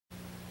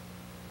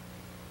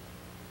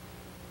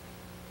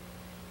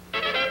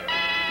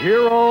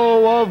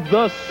hero of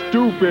the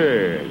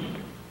stupid.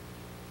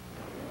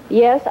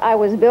 Yes, I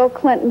was Bill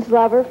Clinton's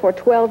lover for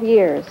 12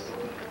 years.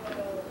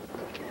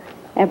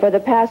 And for the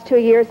past 2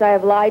 years, I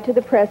have lied to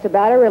the press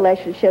about our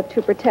relationship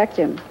to protect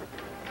him.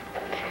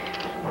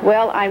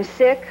 Well, I'm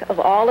sick of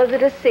all of the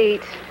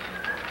deceit,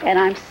 and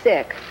I'm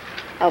sick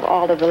of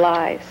all of the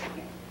lies.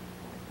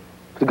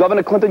 Did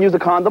Governor Clinton use a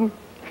condom?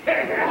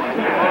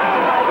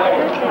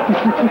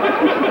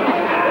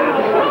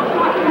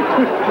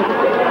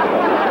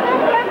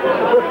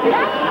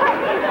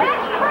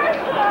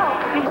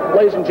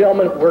 Ladies and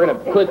gentlemen, we're going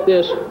to put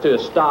this to a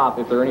stop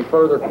if there are any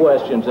further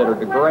questions that are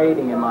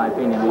degrading, in my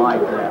opinion,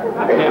 like that.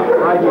 Now,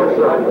 right here,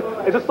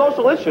 sir. It's a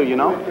social issue, you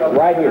know.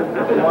 Right here.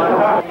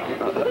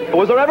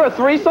 Was there ever a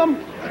threesome?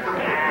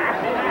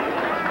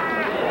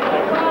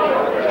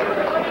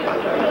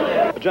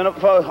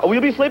 Jennifer, will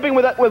you be sleeping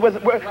with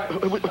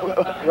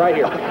right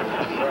here.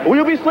 Will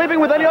you be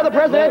sleeping with any other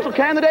presidential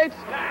candidates?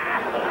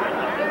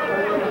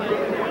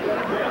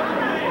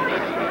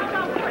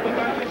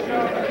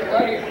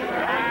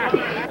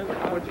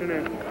 What's your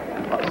name?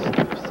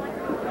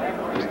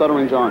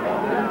 Stuttering John.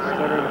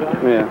 Stuttering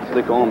John? Yeah, so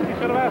they call him.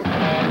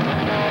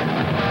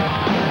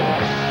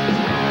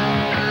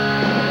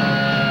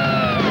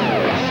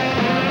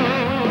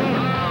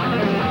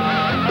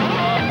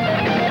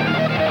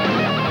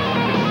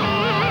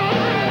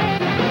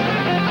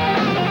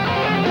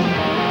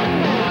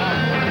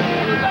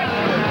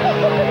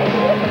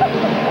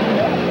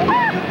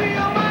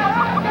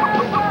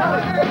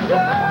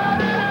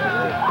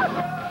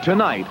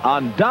 Tonight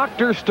on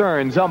Dr.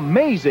 Stern's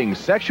Amazing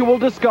Sexual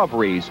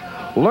Discoveries,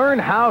 learn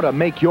how to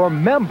make your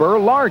member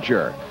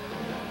larger.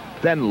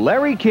 Then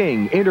Larry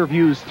King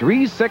interviews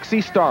 3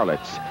 sexy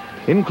starlets,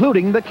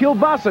 including the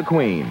Kielbasa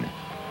Queen.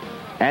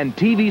 And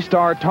TV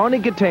star Tony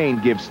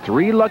Gattain gives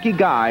 3 lucky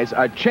guys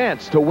a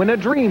chance to win a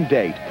dream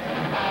date.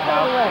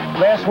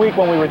 Last week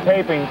when we were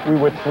taping, we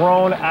were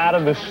thrown out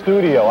of the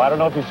studio. I don't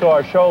know if you saw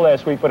our show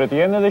last week, but at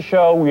the end of the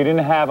show, we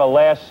didn't have a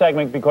last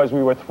segment because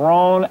we were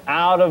thrown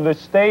out of the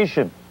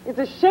station. It's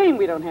a shame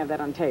we don't have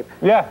that on tape.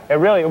 Yeah,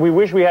 we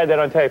wish we had that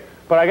on tape.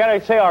 But I gotta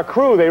say, our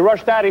crew, they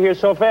rushed out of here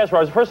so fast. It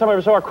was the first time I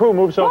ever saw our crew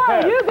move so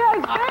fast. You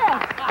guys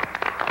fast.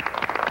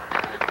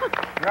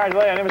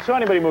 Congratulations, I never saw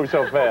anybody move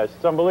so fast.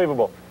 It's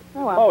unbelievable.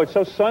 Oh, wow. Oh, it's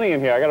so sunny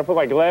in here. I gotta put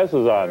my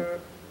glasses on.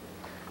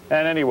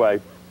 And anyway,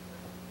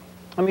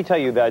 let me tell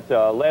you that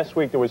last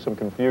week there was some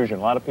confusion.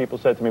 A lot of people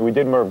said to me, we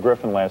did Merv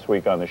Griffin last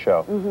week on the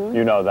show. Mm-hmm.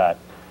 You know that.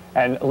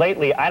 And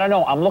lately, I don't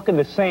know, I'm looking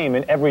the same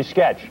in every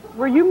sketch.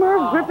 Were you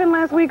Merv Griffin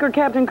last week or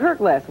Captain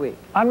Kirk last week?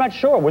 I'm not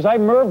sure. Was I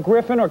Merv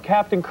Griffin or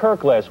Captain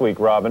Kirk last week,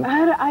 Robin?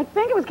 I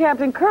think it was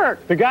Captain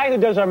Kirk. The guy who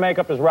does our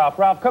makeup is Ralph.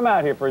 Ralph, come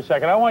out here for a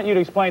second. I want you to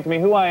explain to me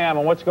who I am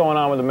and what's going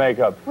on with the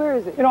makeup. Where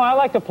is it? You know, I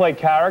like to play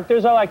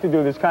characters. I like to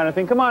do this kind of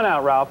thing. Come on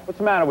out, Ralph. What's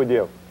the matter with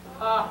you?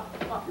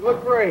 You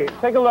look great.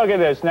 Take a look at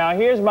this. Now,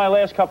 here's my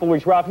last couple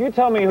weeks. Ralph, you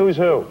tell me who's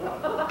who.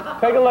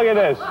 Take a look at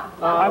this.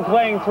 I'm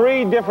playing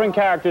 3 different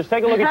characters.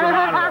 Take a look at your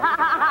monitor.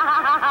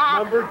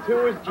 Number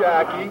 2 is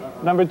Jackie.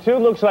 Number 2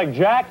 looks like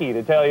Jackie,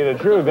 to tell you the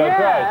truth. That's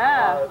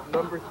right.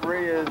 Number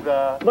 3 is...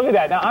 Look at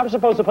that. Now, I'm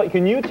supposed to play.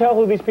 Can you tell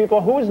who these people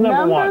are? Who is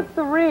number 1? Number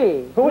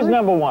 3. Who is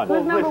number 1? Who's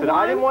number Listen, 1?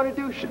 I didn't want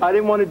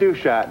to do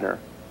Shatner.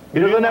 He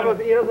doesn't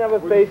have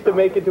a face to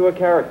make into a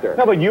character.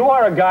 No, but you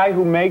are a guy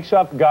who makes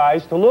up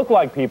guys to look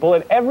like people,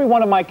 and every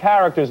one of my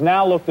characters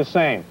now look the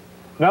same.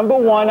 Number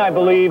 1, I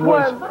believe,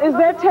 was... Is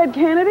that Ted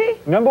Kennedy?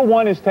 Number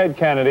 1 is Ted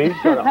Kennedy.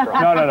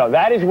 No.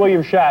 That is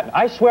William Shatner.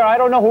 I swear, I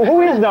don't know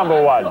who is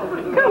number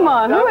 1. Come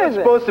on, who is it? It's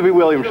supposed to be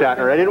William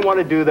Shatner. I didn't want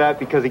to do that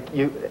because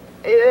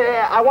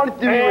I wanted to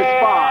do you a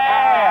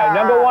spot.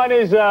 Number 1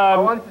 is... I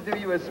wanted to do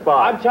you a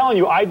spot. I'm telling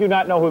you, I do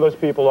not know who those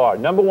people are.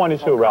 Number 1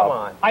 is who, Ralph? Come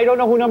on. I don't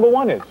know who number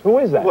 1 is. Who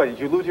is that? What, did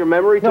you lose your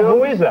memory, too? No,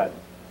 who is that?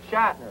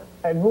 Shatner.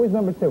 And who is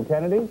number 2?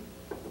 Kennedy?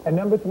 And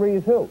number 3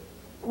 is who?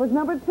 Was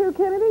number 2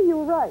 Kennedy? You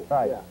were right.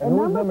 Right. Yeah. And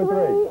who's number 3?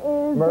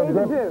 Is Merv David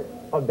Griffin? Duke.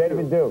 Oh,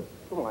 David Duke.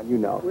 Come on, you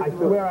know. I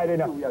swear I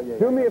didn't know.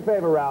 Do me a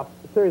favor, Ralph.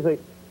 Seriously.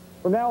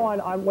 From now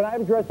on, when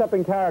I'm dressed up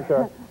in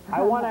character,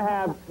 I want to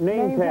have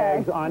name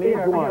tags on each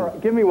one.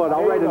 Give me one.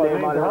 I'll write a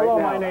name on it right now. Hello,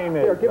 my name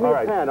is. Here, give me All a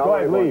right. pen. Go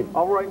ahead, leave.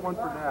 I'll write one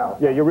for now.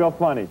 Yeah, you're real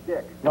funny.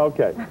 Dick.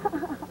 Okay.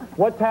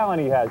 What talent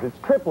he has. It's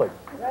triplets.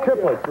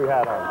 Triplets we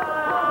had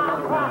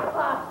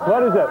on.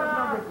 What is it?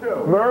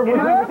 Merv was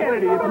number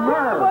Kennedy. It's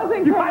Merv.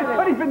 Wasn't you Kennedy.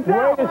 couldn't even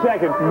tell. Wait a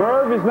second.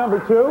 Merv is number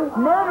 2?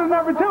 Merv is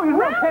number 2. He's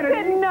not Kennedy.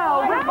 Ralph didn't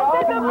know. Ralph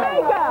did the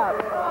makeup.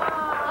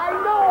 I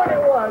know what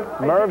it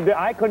was. Merv,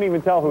 I couldn't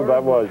even tell who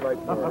that was.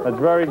 That's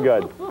very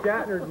good.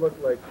 Shatner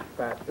looked like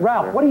fat.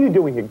 Ralph, what are you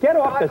doing here? Get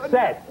off the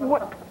set.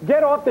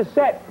 Get off the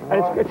set.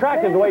 And it's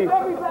attractive the way you...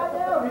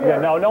 Yeah,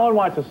 no one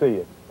wants to see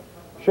you.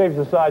 Shaves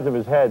the sides of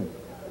his head.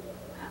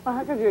 Well,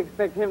 how could you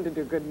expect him to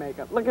do good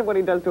makeup? Look at what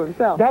he does to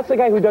himself. That's the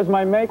guy who does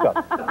my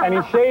makeup. And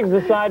he shaves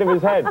the side of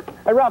his head.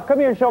 Hey, Ralph, come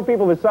here and show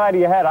people the side of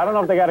your head. I don't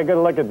know if they got a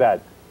good look at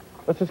that.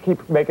 Let's just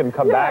keep making them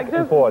come back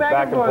and forth,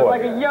 back and forth.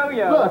 Like a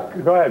yo-yo.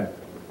 Look. Go ahead.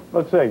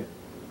 Let's see.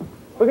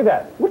 Look at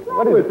that. What's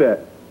wrong with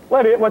that?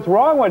 What's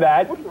wrong with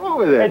that? What's wrong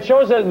with it? It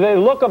shows the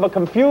look of a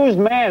confused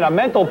man, a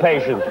mental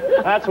patient.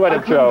 That's what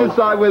it I shows. couldn't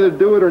decide whether to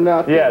do it or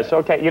not. Yes,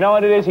 okay. You know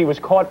what it is? He was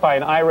caught by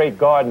an irate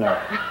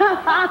gardener.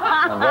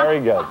 Very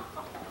good.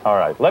 All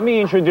right. Let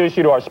me introduce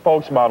you to our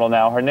spokesmodel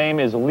now. Her name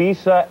is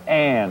Lisa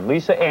Ann.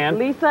 Lisa Ann.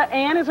 Lisa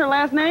Ann is her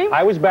last name?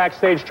 I was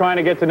backstage trying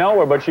to get to know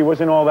her, but she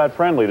wasn't all that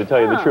friendly, to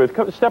tell you the truth.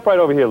 Come, step right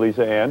over here,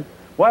 Lisa Ann.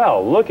 Wow,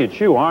 look at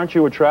you. Aren't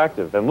you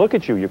attractive? And look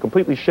at you. You're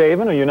completely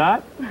shaven, are you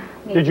not?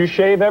 Maybe. Did you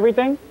shave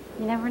everything?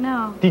 You never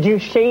know. Did you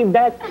shave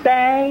that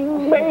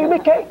thing, baby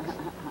cakes?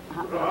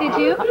 Did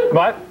you?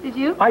 What? Did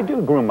you? I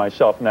do groom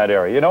myself in that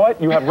area. You know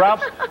what? You have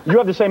Ralph's. You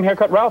have the same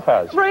haircut Ralph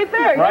has. Right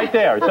there. Right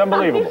there. It's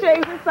unbelievable. He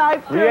shaves his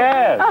sides, too.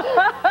 Yes.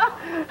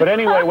 But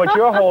anyway, what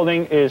you're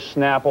holding is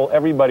Snapple.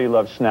 Everybody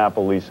loves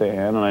Snapple, Lisa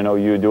Ann, and I know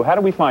you do. How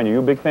do we find you? You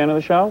a big fan of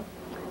the show?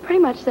 Pretty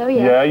much so,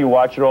 yeah. Yeah, you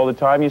watch it all the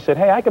time. You said,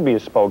 hey, I could be a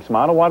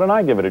spokesmodel. Why don't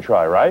I give it a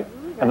try, right?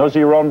 And those are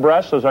your own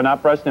breasts? Those are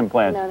not breast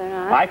implants? No, they're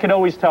not. I can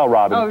always tell,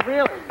 Robin. Oh,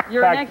 really?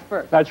 You're an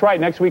expert. That's right.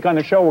 Next week on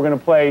the show, we're going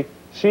to play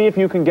See If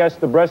You Can Guess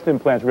the Breast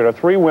Implants. We're going to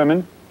have 3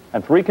 women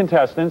and 3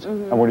 contestants,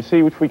 and we're going to see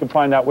if we can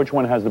find out which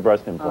one has the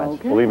breast implants.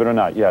 Okay. Believe it or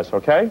not. Yes,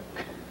 okay?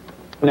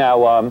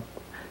 Now,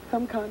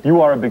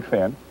 you are a big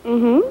fan.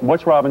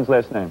 What's Robin's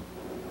last name?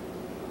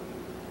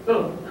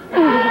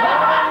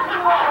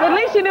 At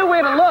least you knew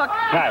where to look.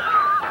 Right.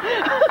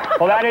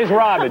 Well, that is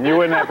Robin. You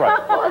wouldn't have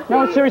right.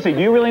 No, seriously, do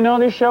you really know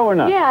this show or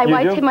not? Yeah,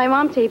 You do? my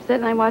mom tapes it,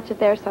 and I watch it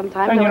there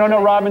sometimes. And you don't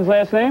know Robin's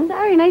last name?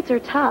 Saturday nights are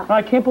tough.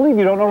 I can't believe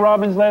you don't know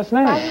Robin's last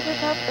name. Fridays are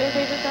tough,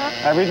 Thursdays are tough.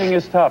 Everything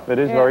is tough. It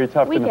is very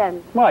tough.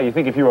 Weekends. Well, you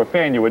think if you were a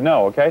fan, you would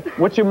know, okay?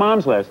 What's your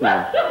mom's last name?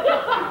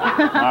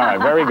 All right,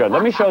 very good.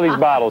 Let me show these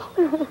bottles.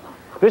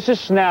 This is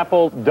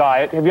Snapple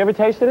Diet. Have you ever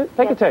tasted it?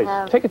 Take a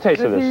taste. Take a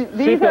taste of this.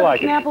 See if you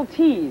like it. These are Snapple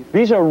teas.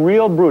 These are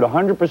real brewed,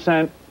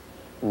 100%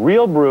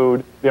 real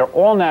brewed. They're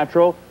all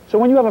natural. So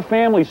when you have a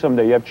family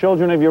someday, you have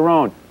children of your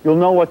own, you'll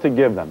know what to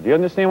give them. Do you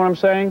understand what I'm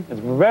saying? It's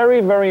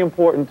very, very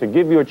important to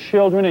give your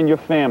children and your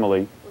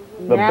family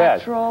the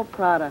best. Natural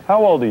product.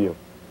 How old are you?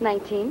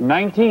 19.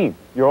 19.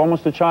 You're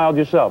almost a child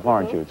yourself,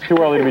 aren't you? It's too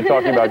early to be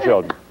talking about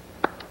children.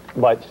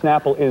 But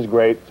Snapple is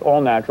great. It's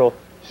all natural.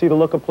 See the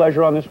look of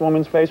pleasure on this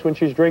woman's face when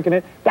she's drinking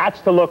it?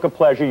 That's the look of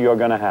pleasure you're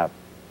going to have.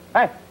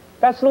 Hey,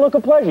 that's the look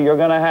of pleasure you're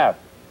going to have.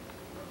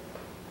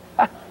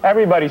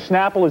 Everybody,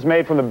 Snapple is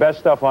made from the best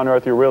stuff on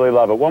earth. You really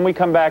love it. When we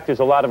come back, there's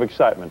a lot of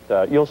excitement.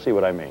 You'll see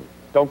what I mean.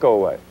 Don't go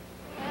away.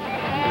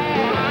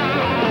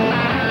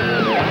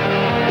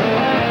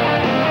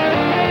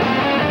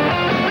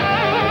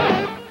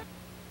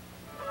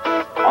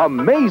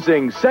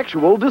 Amazing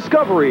Sexual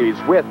Discoveries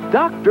with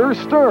Dr.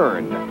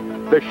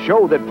 Stern, the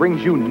show that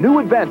brings you new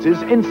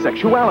advances in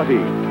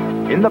sexuality.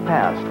 In the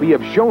past, we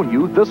have shown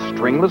you the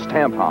stringless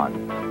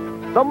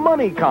tampon, the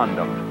money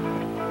condom,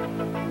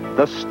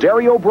 the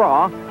stereo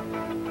bra,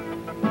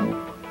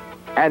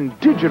 and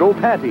digital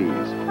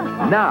panties.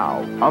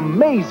 Now,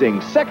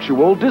 Amazing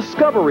Sexual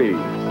Discoveries.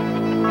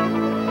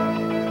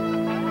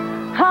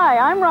 Hi,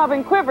 I'm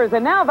Robin Quivers,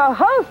 and now the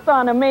host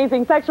on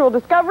Amazing Sexual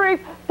Discoveries,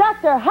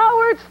 Dr.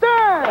 Howard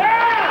Stern.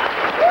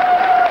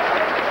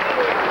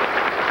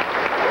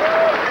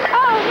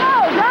 Oh,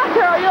 no,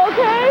 Doctor, are you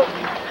okay?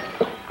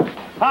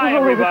 Hi,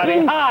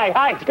 everybody.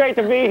 Hi, it's great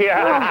to be here.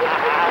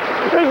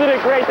 Isn't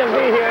it great to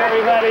be here,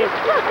 everybody?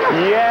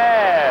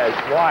 Yes.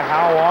 Why,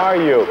 how are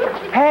you?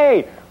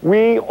 Hey,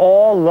 we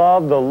all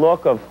love the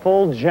look of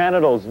full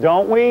genitals,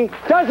 don't we?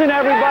 Doesn't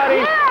everybody?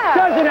 Yeah.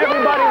 Doesn't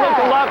everybody look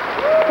to love?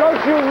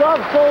 Don't you love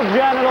full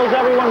genitals,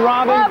 everyone?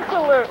 Robin?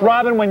 Absolutely.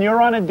 Robin, when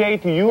you're on a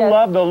date, do you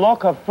love the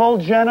look of full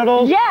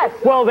genitals? Yes.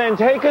 Well, then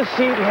take a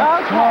seat.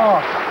 Let's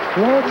talk.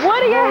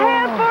 What do you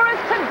have for us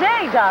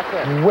today,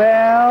 Doctor?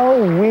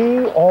 Well,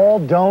 we all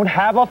don't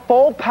have a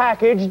full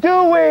package,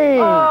 do we?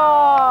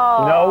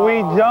 Oh. No,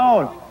 we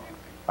don't.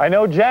 I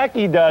know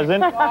Jackie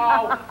doesn't.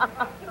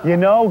 You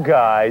know,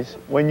 guys,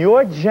 when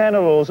your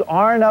genitals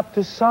aren't up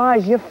to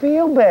size, you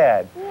feel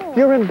bad. Yeah.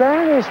 You're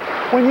embarrassed.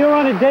 When you're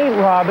on a date,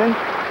 Robin,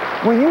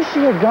 when you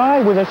see a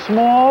guy with a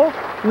small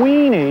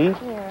weenie,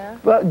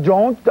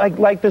 don't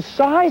like the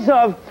size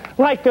of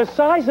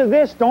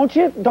this, don't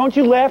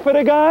you laugh at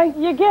a guy?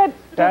 You get,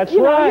 That's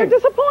you know, right. you're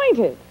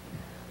disappointed.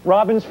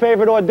 Robin's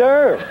favorite hors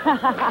d'oeuvre.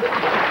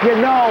 You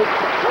know,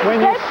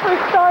 That's for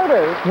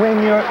starters.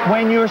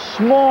 when you're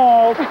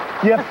small,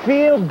 you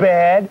feel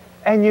bad,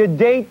 and your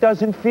date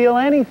doesn't feel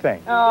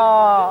anything.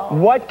 Oh.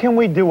 What can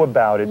we do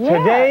about it? Yeah.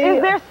 Today,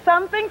 Is there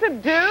something to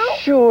do?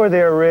 Sure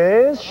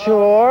there is.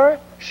 Sure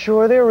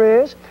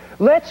there is.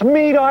 Let's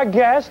meet our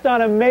guest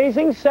on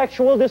Amazing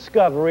Sexual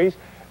Discoveries,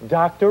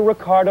 Dr.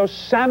 Ricardo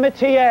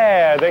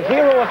Samitier, the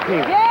hero of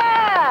penis.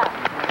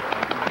 Yeah!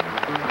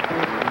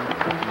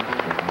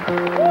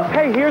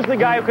 Hey, here's the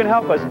guy who can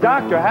help us.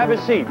 Doctor, have a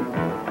seat.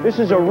 This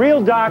is a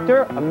real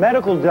doctor, a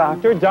medical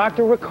doctor,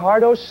 Dr.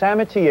 Ricardo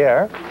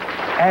Samitier.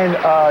 And,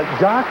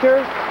 doctor,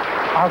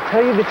 I'll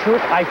tell you the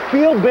truth, I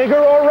feel bigger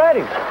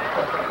already.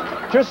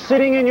 Just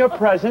sitting in your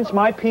presence,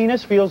 my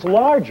penis feels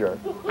larger.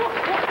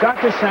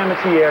 Dr.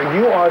 Samitier,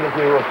 you are the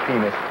hero of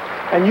penis.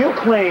 And you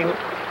claim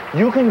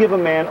You can give a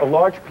man a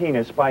large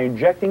penis by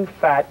injecting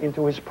fat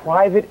into his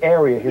private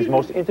area, his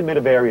most intimate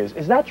of areas.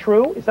 Is that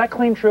true? Is that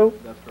claim true?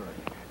 That's correct.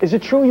 Is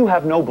it true you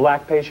have no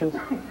black patients?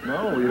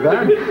 No, we've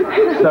had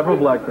several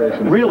black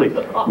patients. Really?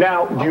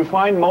 Now, do you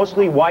find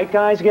mostly white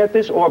guys get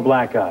this or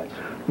black guys?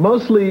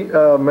 Mostly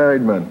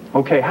married men.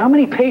 Okay, how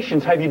many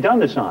patients have you done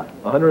this on?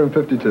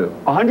 152.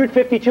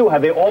 152.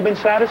 Have they all been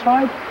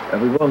satisfied?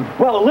 Everyone.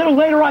 Well, a little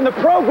later on the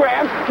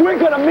program, we're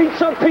going to meet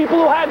some people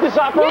who had this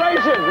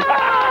operation.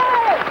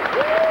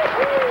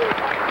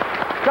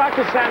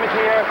 Dr.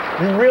 Samitier,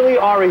 you really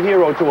are a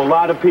hero to a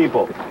lot of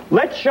people.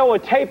 Let's show a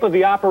tape of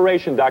the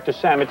operation, Dr.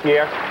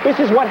 Samitier. This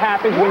is what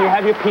happens when you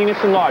have your penis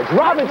enlarged.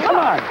 Robin, come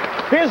on.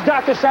 Here's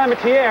Dr.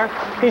 Samitier.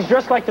 He's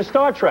dressed like the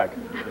Star Trek.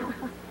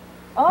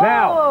 Oh.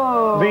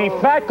 Now, the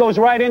fat goes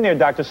right in there,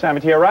 Dr.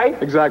 Samitier,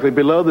 right? Exactly.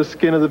 Below the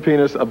skin of the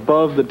penis,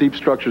 above the deep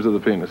structures of the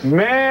penis.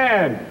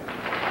 Man!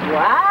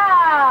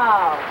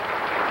 Wow!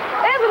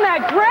 Isn't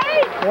that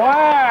great?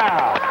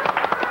 Wow!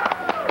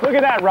 Look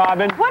at that,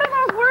 Robin. What do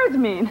those words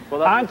mean?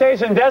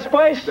 Antes and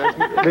después?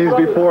 Means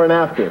before and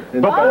after.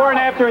 Before and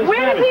after in Where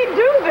Spanish. does he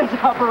do this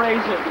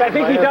operation? I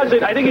think he does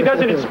it. I think he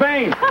does it in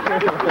Spain.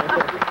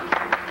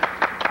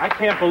 I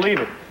can't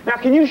believe it. Now,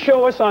 can you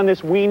show us on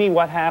this weenie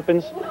what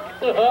happens?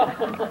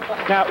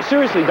 Now,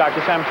 seriously, Dr.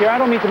 Samitier, I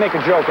don't mean to make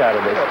a joke out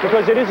of this,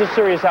 because it is a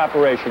serious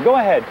operation. Go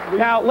ahead.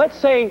 Now, let's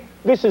say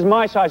this is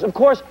my size. Of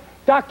course,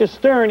 Dr.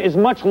 Stern is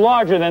much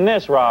larger than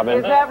this, Robin.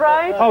 Is that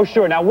right? Oh,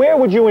 sure. Now, where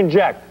would you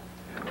inject?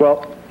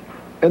 Well,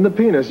 in the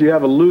penis, you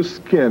have a loose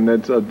skin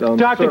that's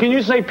Doctor, can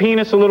you say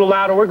penis a little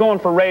louder? We're going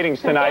for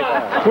ratings tonight.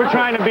 We're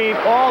trying to beat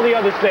all the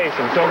other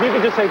stations. So if you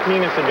could just say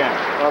penis again.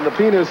 On the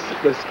penis,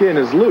 the skin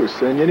is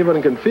loose, and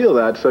anyone can feel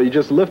that, so you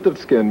just lift the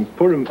skin,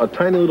 put a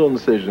tiny little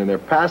incision in there,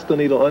 pass the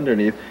needle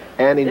underneath,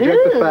 and inject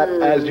the fat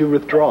as you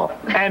withdraw.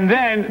 And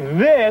then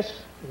this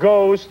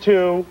goes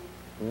to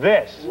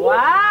this.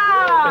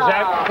 Wow! Is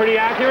that pretty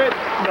accurate?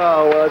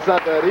 No, well, it's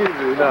not that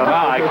easy, no.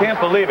 Wow, I can't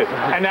believe it.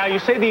 And now you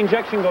say the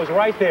injection goes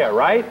right there,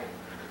 right?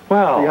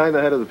 Well, behind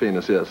the head of the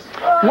penis, yes.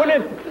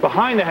 Wouldn't it,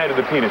 behind the head of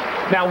the penis.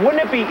 Now,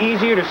 wouldn't it be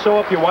easier to sew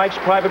up your wife's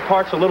private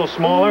parts a little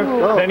smaller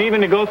than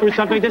even to go through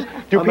something like this?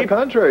 On the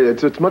contrary,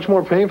 it's much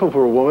more painful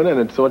for a woman, and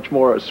it's much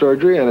more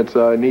surgery, and it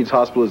needs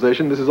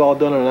hospitalization. This is all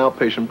done on an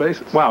outpatient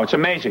basis. Wow, it's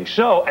amazing.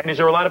 So, and is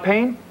there a lot of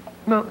pain?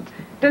 No.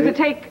 Does it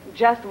take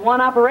just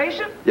one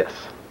operation? Yes.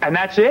 And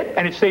that's it?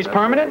 And it stays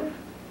permanent?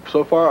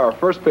 So far, our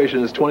first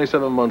patient is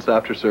 27 months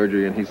after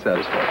surgery, and he's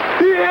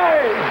satisfied.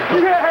 Yay!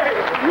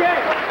 Yay! Yay!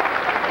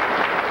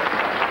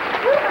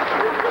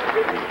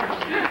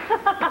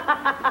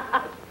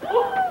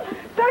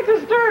 Dr.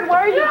 Stern,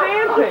 why are you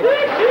dancing?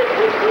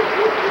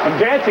 I'm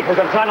dancing because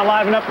I'm trying to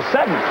liven up the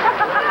segment.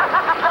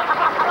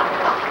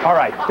 All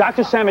right,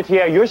 Dr.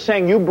 Samitier, you're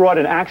saying you brought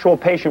an actual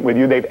patient with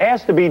you. They've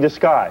asked to be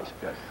disguised.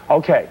 Yes.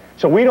 Okay,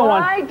 so we don't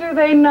want... Why do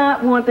they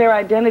not want their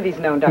identities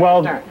known, Dr.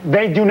 Well, Stern?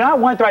 they do not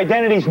want their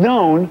identities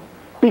known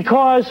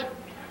because...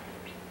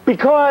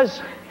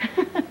 It's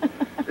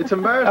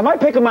embarrassing. Am I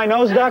picking my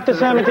nose, Dr.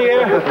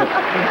 Samitier?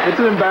 It's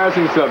an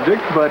embarrassing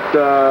subject, but...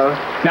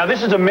 Now,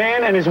 this is a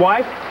man and his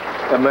wife?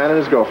 A man and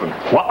his girlfriend.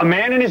 Well, a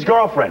man and his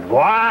girlfriend.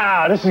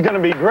 Wow, this is going to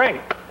be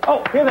great.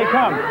 Oh, here they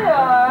come. Here they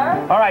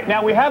are. All right,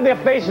 now we have their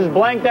faces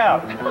blanked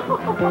out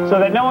so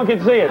that no one can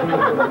see it.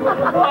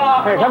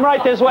 Here, come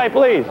right this way,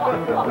 please.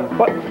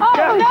 What?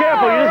 Careful, you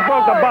just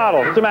broke the bottle.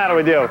 What's the matter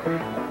with you?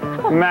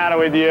 What's the matter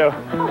with you?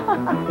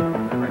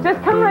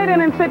 Just come right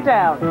in and sit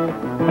down.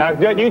 Now,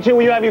 you two,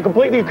 you have you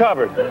completely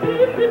covered.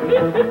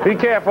 Be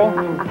careful.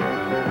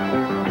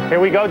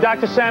 Here we go,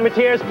 Dr.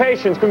 Samitier's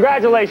patients.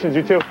 Congratulations,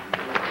 you two.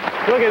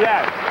 Look at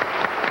that.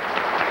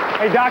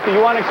 Hey, doctor, you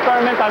want to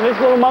experiment on this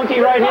little monkey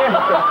right here?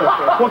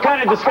 What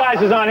kind of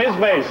disguise is on his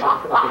face?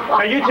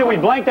 Now, you two, we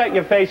blanked out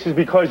your faces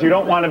because you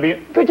don't want to be...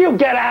 Could you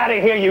get out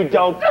of here, you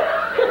dope?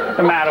 What's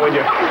the matter with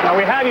you? Now,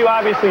 we have you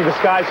obviously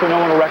disguised so no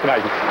one will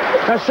recognize you.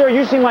 Now, sir,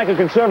 you seem like a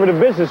conservative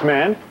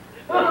businessman.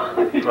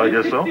 I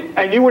guess so.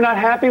 And you were not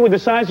happy with the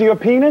size of your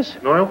penis?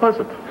 No, I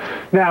wasn't.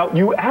 Now,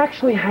 you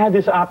actually had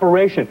this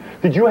operation.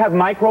 Did you have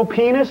micro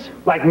penis,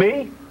 like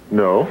me?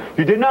 No.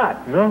 You did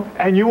not? No.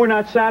 And you were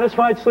not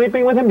satisfied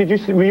sleeping with him?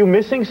 Were you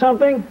missing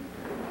something?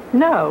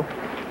 No.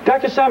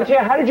 Dr.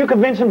 Samitier, how did you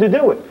convince him to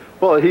do it?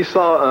 Well, he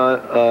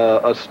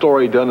saw a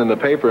story done in the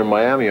paper in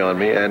Miami on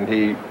me, and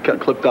he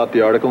clipped out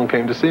the article and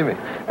came to see me.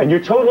 And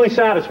you're totally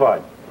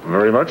satisfied?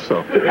 Very much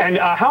so. And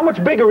how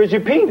much bigger is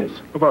your penis?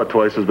 About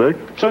twice as big.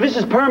 So this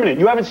is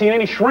permanent. You haven't seen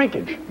any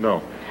shrinkage?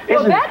 No.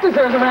 Well, that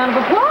deserves a round of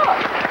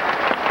applause.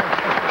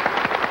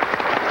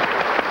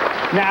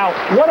 Now,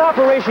 what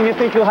operation do you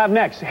think you'll have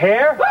next?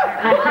 Hair?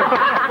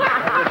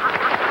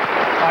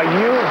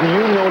 Do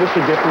you notice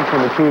a difference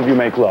when the two of you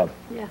make love?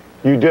 Yes.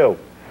 You do.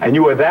 And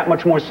you are that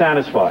much more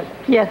satisfied.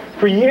 Yes.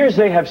 For years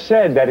they have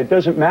said that it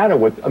doesn't matter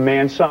what a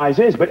man's size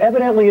is, but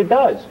evidently it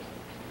does.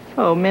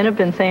 Oh, men have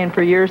been saying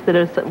for years that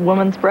a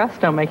woman's breasts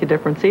don't make a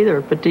difference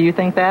either, but do you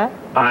think that?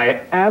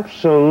 I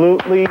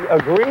absolutely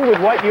agree with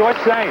what you're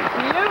saying.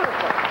 Beautiful.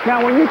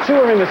 Now, when you two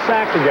are in the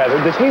sack together,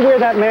 does he wear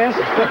that mask?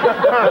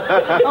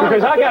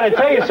 Because I got to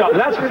tell you something,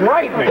 that's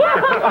frightening.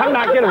 I'm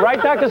not kidding.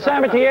 Right, Dr.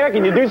 Samitier?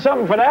 Can you do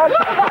something for that?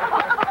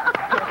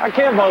 I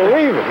can't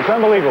believe it. It's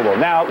unbelievable.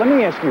 Now, let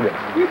me ask you this.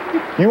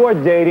 You are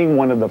dating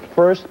one of the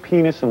first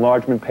penis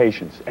enlargement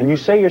patients, and you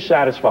say you're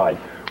satisfied.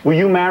 Will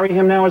you marry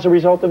him now as a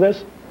result of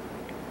this?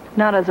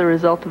 Not as a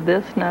result of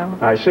this, no.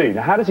 I see.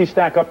 Now, how does he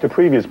stack up to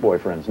previous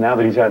boyfriends now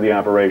that he's had the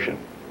operation?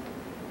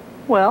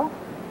 Well,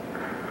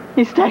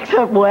 he stacks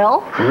up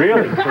well.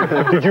 Really?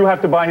 Did you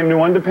have to buy him new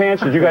underpants?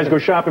 Did you guys go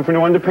shopping for new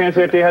underpants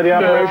after you had the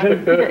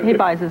operation? He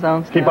buys his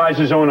own stuff. He buys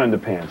his own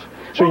underpants.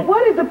 So Well,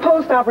 what is the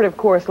post-operative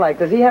course like?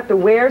 Does he have to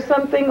wear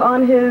something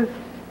on his...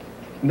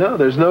 No,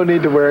 there's no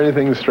need to wear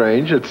anything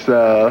strange. It's,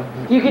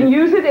 You can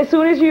use it as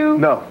soon as you...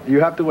 No, you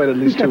have to wait at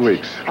least 2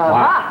 weeks.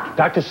 Wow.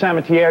 Dr.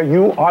 Samitier,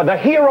 you are the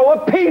hero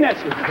of penis!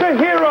 The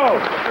hero!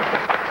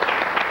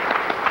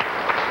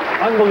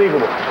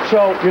 Unbelievable.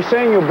 So, you're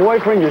saying your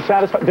boyfriend, you're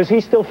satisfied. Does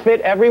he still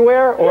fit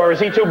everywhere, or is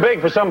he too big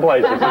for some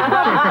places? He's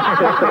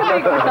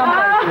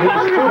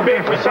too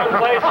big for some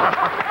places.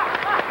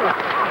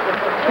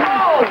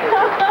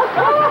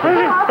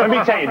 Let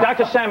me tell you,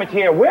 Dr.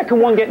 Samitier, where can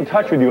one get in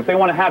touch with you if they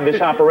want to have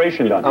this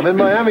operation done? I'm in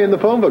Miami in the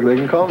phone book. They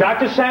can call me.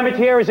 Dr.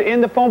 Samitier is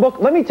in the phone book.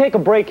 Let me take a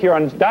break here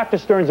on Dr.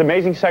 Stern's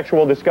amazing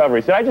sexual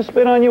discoveries. Did I just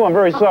spit on you? I'm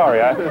very sorry.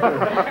 That's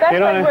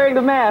like wearing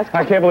the mask.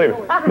 I can't believe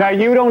it. Now,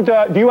 you don't,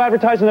 do you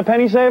advertise in the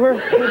Penny Saver?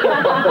 No?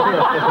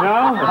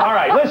 All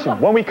right, listen,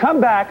 when we come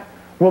back,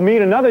 we'll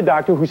meet another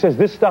doctor who says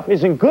this stuff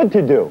isn't good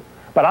to do.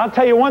 But I'll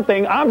tell you one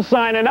thing, I'm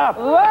signing up.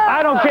 Whoa.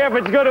 I don't care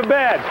if it's good or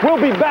bad. We'll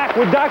be back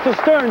with Dr.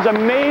 Stern's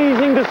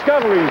amazing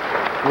discoveries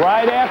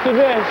right after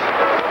this.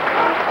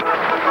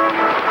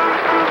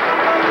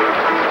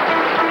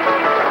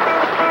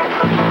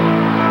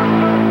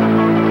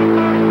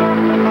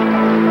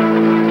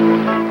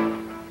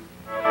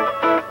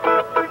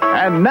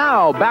 And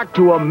now, back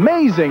to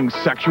amazing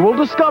sexual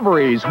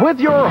discoveries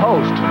with your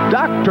host,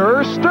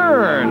 Dr.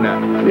 Stern.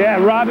 Yeah,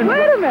 Robin.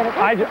 Wait a minute.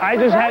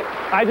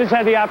 I just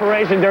had the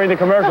operation during the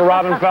commercial.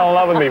 Robin fell in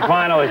love with me,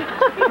 finally.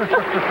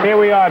 Here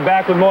we are,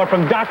 back with more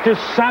from Dr.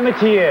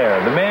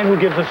 Samitier, the man who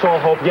gives us all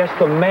hope. Yes,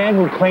 the man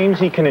who claims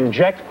he can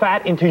inject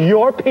fat into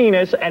your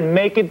penis and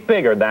make it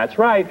bigger. That's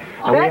right.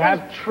 And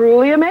That is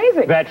truly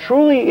amazing. That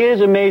truly is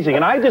amazing.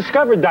 And I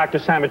discovered Dr.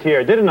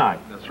 Samitier, didn't I?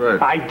 That's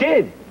right. I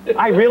did.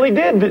 I really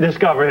did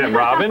discover him,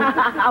 Robin.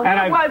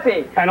 Where was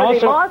he? And Was also,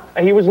 he lost?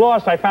 he was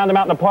lost. I found him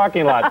out in the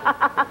parking lot.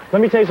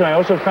 Let me tell you something. I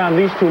also found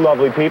these two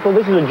lovely people.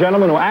 This is a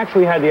gentleman who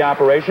actually had the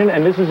operation,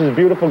 and this is his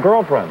beautiful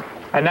girlfriend.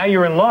 And now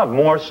you're in love,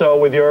 more so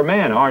with your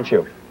man, aren't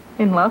you?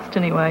 In lust,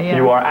 anyway, yeah.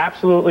 You are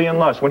absolutely in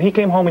lust. When he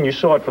came home and you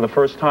saw it for the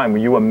first time, were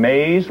you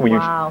amazed?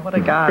 Wow, what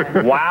a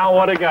guy. Wow,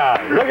 what a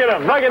guy. Look at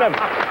him, look at him.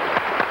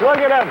 Look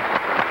at him.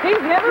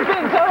 He's never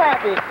been so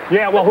happy.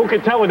 Yeah, well, who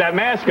could tell with that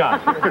mask on?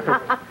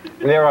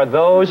 There are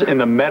those in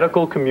the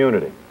medical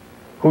community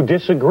who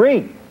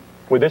disagree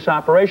with this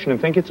operation and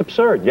think it's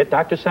absurd. Yet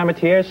Dr.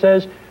 Samitier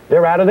says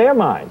they're out of their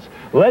minds.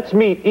 Let's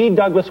meet E.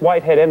 Douglas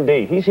Whitehead,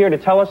 MD. He's here to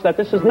tell us that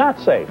this is not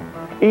safe.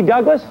 E.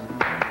 Douglas?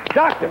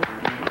 Doctor!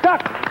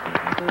 Doctor!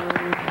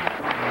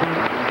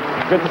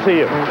 Good to see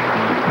you.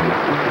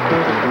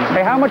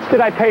 Hey, how much did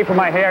I pay for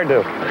my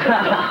hairdo?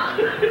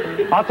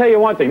 I'll tell you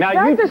one thing. Now,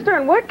 Dr.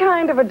 Stern, what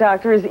kind of a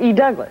doctor is E.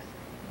 Douglas?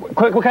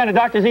 What kind of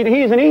doctor is he?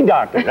 He's an E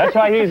doctor. That's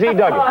why he's E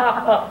Douglas.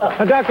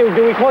 Now, doctor,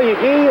 do we call you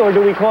E or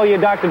do we call you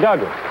Dr.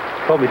 Douglas?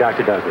 Call me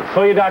Dr. Douglas.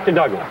 Call you Dr.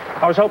 Douglas.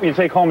 I was hoping you'd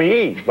say call me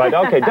E. But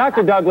okay,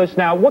 Dr. Douglas,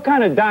 now, what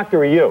kind of doctor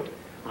are you?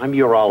 I'm a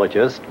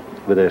urologist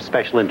with a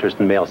special interest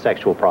in male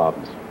sexual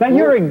problems. Now,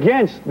 you're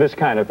against this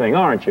kind of thing,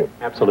 aren't you?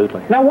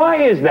 Absolutely. Now, why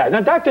is that?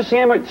 Now, Dr.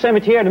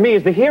 Samitier, to me,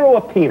 is the hero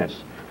of penis.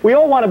 We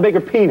all want a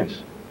bigger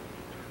penis.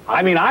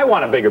 I mean, I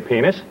want a bigger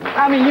penis.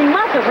 I mean, you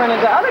must have run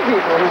into other people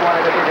who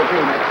wanted a bigger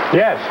penis.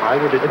 Yes. I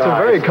would advise, It's a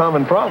very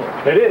common problem.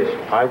 It is.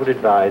 I would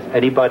advise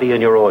anybody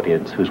in your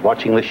audience who's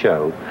watching the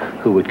show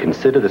who would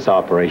consider this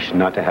operation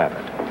not to have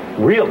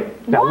it. Really?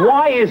 Now,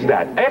 why is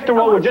that? After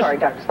all, we're just... Sorry,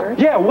 Dr. Stern.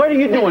 Yeah, what are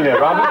you doing there,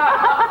 Robin?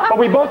 But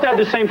we both have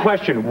the same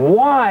question.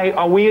 Why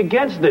are we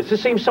against this?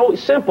 This seems so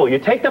simple. You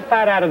take the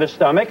fat out of the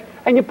stomach,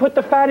 and you put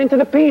the fat into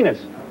the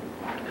penis.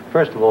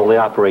 First of all, the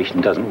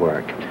operation doesn't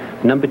work.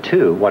 Number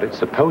two, what it's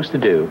supposed to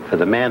do for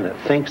the man that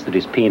thinks that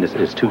his penis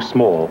is too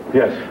small,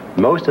 yes,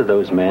 most of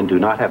those men do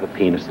not have a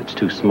penis that's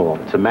too small.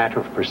 It's a matter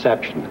of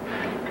perception.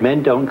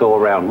 Men don't go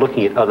around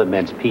looking at other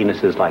men's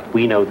penises like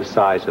we know the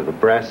size of a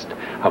breast,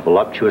 a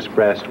voluptuous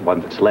breast, one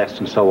that's less,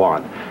 and so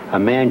on. A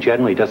man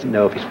generally doesn't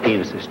know if his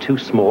penis is too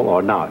small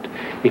or not.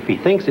 If he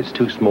thinks it's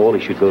too small, he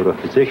should go to a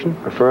physician,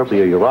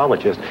 preferably a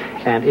urologist,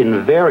 and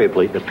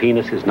invariably the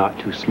penis is not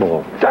too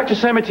small. Dr.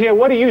 Samitier,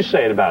 what do you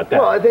say about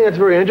that? Well, I think that's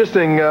very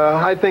interesting.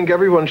 I think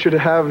everyone should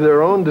have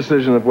their own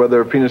decision of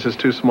whether a penis is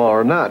too small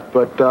or not.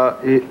 But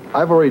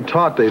I've already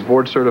taught a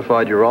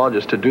board-certified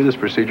urologist to do this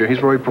procedure. He's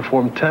already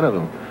performed 10 of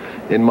them.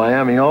 in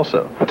Miami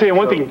also. I'll tell you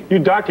one thing, you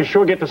doctors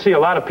sure get to see a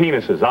lot of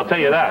penises, I'll tell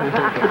you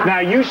that. Now,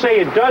 you say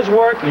it does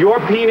work. Your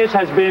penis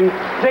has been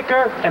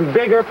thicker and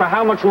bigger for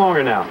how much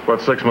longer now?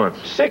 About 6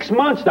 months. 6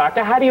 months,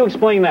 doctor. How do you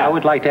explain that? I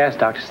would like to ask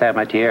Dr.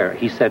 Samatier.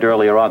 He said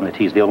earlier on that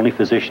he's the only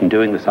physician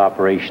doing this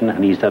operation,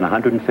 and he's done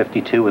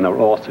 152, and they're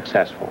all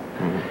successful.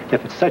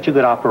 If it's such a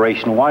good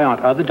operation, why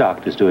aren't other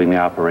doctors doing the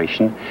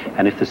operation?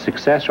 And if the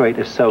success rate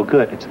is so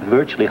good, it's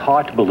virtually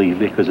hard to believe,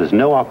 because there's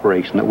no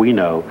operation that we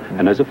know,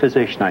 and as a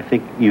physician, I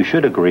think you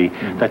should agree,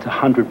 that's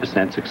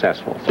 100%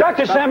 successful.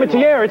 Dr.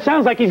 Samatier, it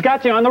sounds like he's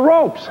got you on the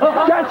ropes.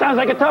 That sounds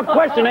like a tough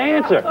question to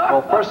answer.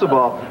 Well, first of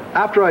all,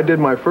 after I did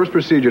my first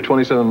procedure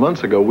 27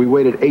 months ago, we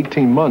waited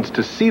 18 months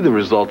to see the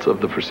results of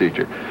the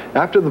procedure.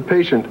 After the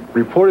patient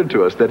reported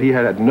to us that he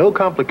had no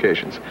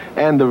complications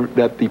and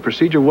that the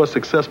procedure was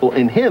successful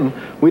in him,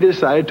 we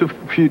decided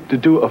to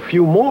do a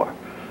few more.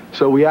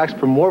 So we asked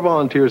for more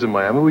volunteers in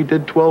Miami. We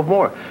did 12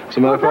 more. As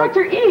a matter of fact,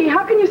 Dr. E,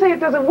 how can you say it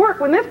doesn't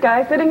work when this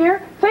guy's sitting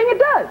here saying it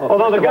does?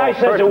 Although the guy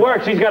says it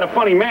works, he's got a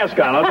funny mask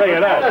on, I'll tell you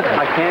that.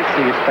 I can't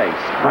see his face.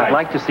 I'd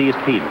like to see his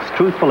penis.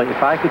 Truthfully,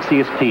 if I could see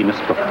his penis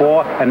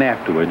before and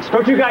afterwards...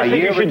 Don't you guys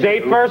think you should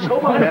date first?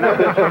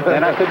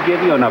 Then I could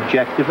give you an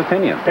objective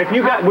opinion. If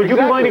you got, would you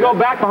be willing to go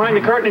back behind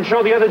the curtain and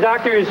show the other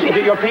doctor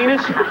your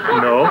penis?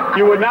 No.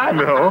 You would not?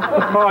 No.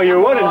 Oh, you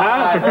wouldn't,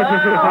 huh?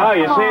 Oh,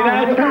 you see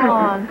that?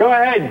 Go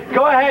ahead.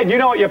 Go ahead. You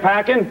know what you're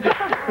packing.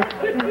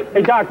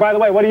 Hey, Doc, by the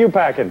way, what are you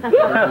packing?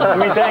 Let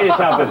me tell you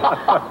something.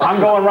 I'm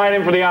going right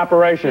in for the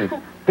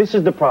operation. This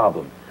is the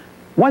problem.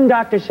 One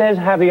doctor says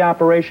have the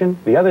operation.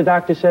 The other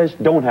doctor says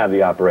don't have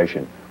the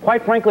operation.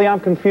 Quite frankly, I'm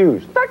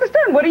confused. Dr.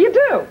 Stern, what do you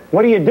do?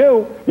 What do?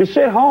 You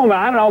sit home and,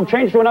 I don't know,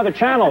 change to another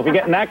channel if you're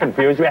getting that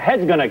confused. Your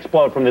head's going to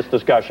explode from this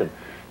discussion.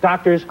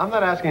 Doctors... I'm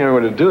not asking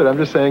everyone to do it. I'm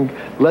just saying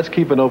let's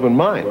keep an open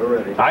mind. We're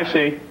ready. I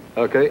see.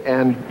 Okay,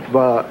 and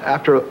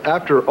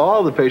after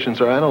all the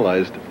patients are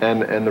analyzed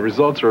and the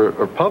results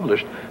are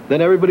published, then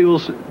everybody will,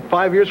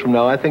 5 years from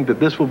now, I think that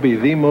this will be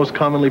the most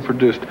commonly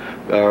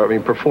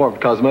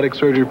performed cosmetic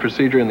surgery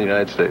procedure in the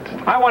United States.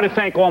 I want to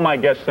thank all my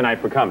guests tonight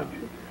for coming.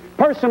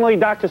 Personally,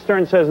 Dr.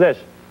 Stern says this: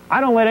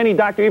 I don't let any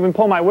doctor even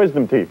pull my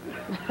wisdom teeth.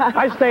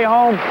 I stay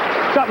home,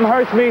 something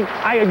hurts me,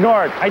 I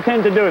ignore it. I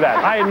tend to do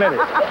that, I admit it.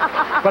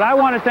 But I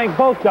want to thank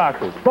both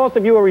doctors. Both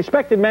of you are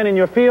respected men in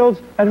your fields,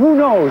 and who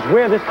knows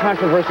where this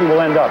controversy will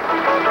end up.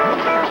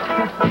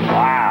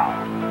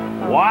 Wow.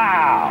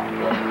 Wow.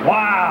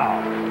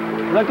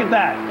 Wow. Look at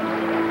that.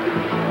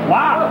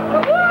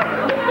 Wow.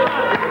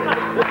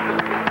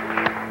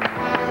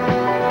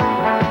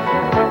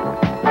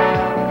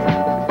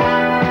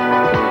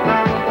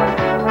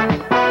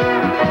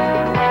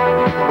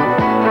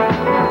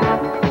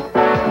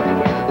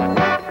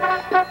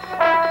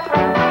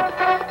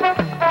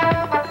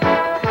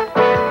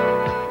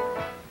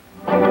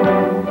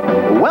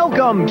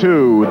 Welcome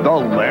to The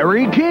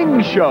Larry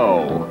King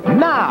Show.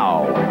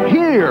 Now,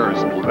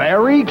 here's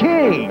Larry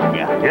King.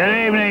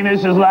 Good evening,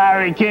 this is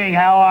Larry King.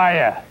 How are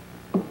you?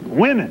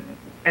 Women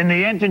in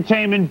the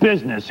entertainment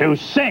business who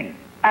sing,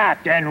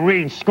 act, and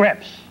read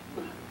scripts.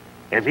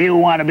 If you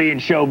want to be in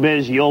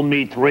showbiz, you'll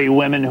meet 3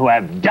 women who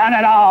have done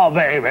it all,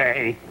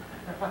 baby.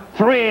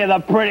 3 of the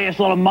prettiest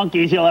little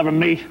monkeys you'll ever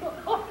meet.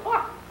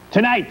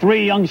 Tonight,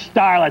 3 young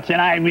starlets, and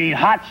I mean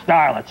hot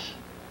starlets.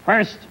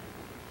 First,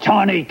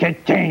 Tawny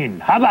Katine,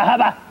 hubba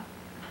hubba,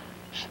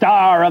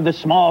 star of the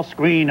small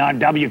screen on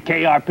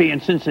WKRP in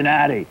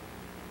Cincinnati.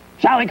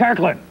 Sally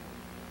Kirkland,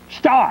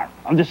 star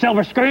of the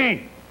silver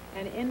screen.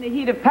 And in the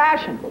heat of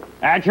passion.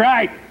 That's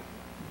right.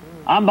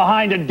 I'm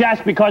behind a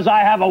desk because I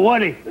have a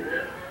Woody.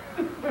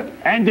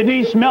 And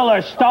Denise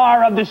Miller,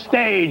 star of the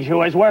stage, who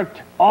has worked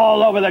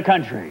all over the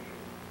country.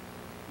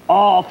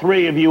 All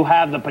 3 of you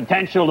have the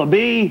potential to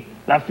be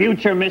the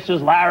future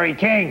Mrs. Larry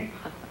King.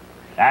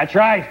 That's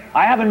right.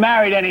 I haven't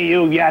married any of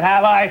you yet,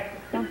 have I?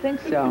 Don't think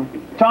so.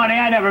 Tawny,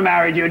 I never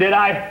married you, did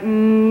I?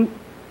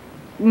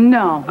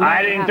 No.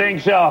 I didn't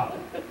think so.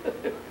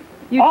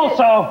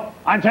 Also,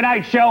 on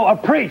tonight's show, a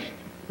priest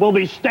will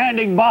be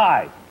standing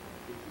by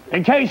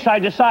in case I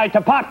decide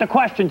to pop the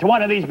question to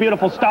one of these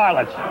beautiful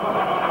starlets.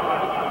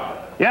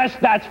 Yes,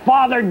 that's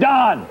Father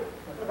Don,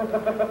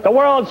 the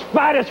world's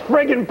fattest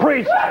friggin'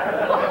 priest.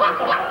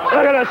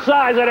 Look at the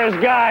size of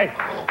this guy.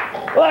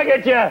 Look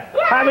at you.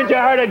 Haven't you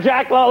heard of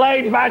Jack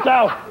LaLanne,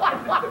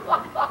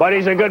 Fatso? But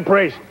he's a good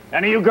priest.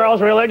 Any of you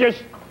girls religious?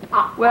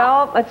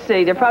 Well, let's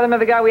see. Dear Father,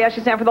 Mother God, we ask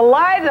you to stand for the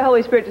lives of the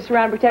Holy Spirit to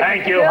surround and protect.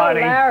 Thank you,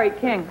 honey. Larry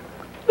King.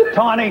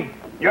 Tawny,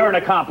 you're an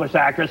accomplished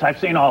actress. I've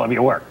seen all of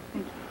your work.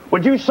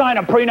 Would you sign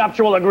a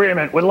prenuptial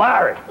agreement with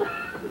Larry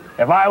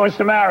if I was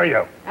to marry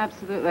you?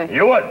 Absolutely.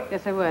 You would?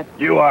 Yes, I would.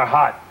 You are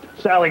hot.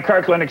 Sally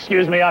Kirkland,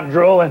 excuse me, I'm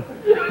drooling.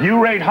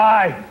 You rate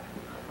high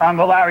on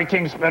the Larry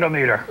King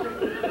spitometer.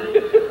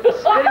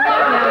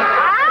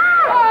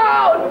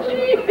 Oh,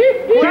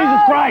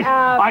 Jesus Christ!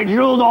 I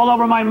drooled all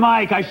over my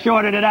mic. I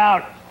shorted it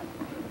out.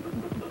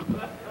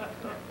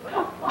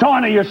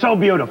 Tawny, you're so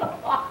beautiful.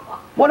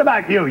 What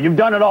about you? You've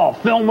done it all.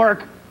 Film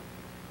work,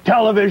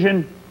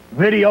 television,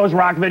 videos,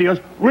 rock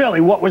videos.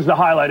 Really, what was the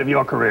highlight of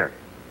your career?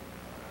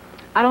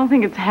 I don't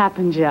think it's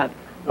happened yet.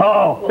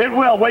 Oh, it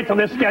will. Wait till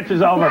this sketch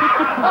is over.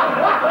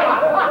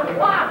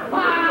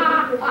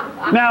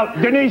 Now,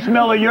 Denise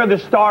Miller, you're the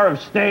star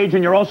of stage,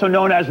 and you're also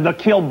known as the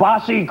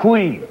Kielbasa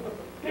Queen.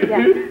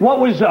 Yes. What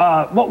was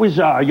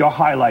your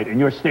highlight in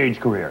your stage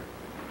career?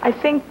 I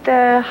think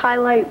the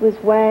highlight was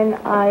when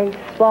I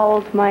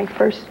swallowed my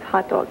first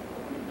hot dog.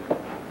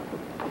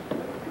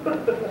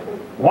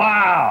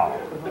 Wow!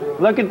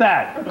 Look at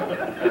that.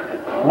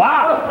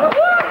 Wow!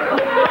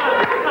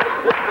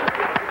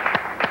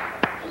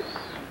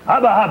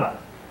 Hubba hubba.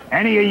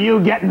 Any of you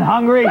getting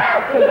hungry?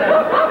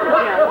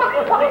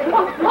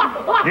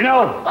 You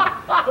know,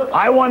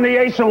 I won the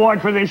Ace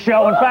Award for this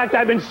show. In fact,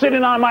 I've been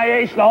sitting on my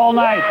ace the whole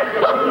night.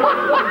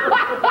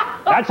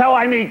 That's how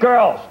I meet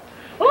girls.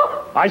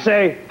 I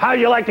say, how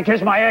do you like to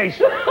kiss my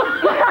ace?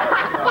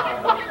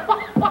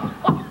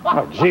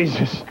 Oh,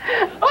 Jesus.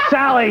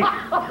 Sally,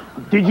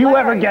 did you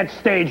ever get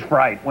stage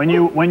fright? When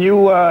you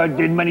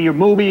did many of your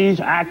movies,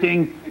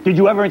 acting, did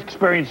you ever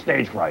experience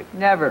stage fright?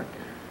 Never.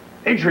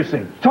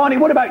 Interesting. Tawny,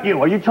 what about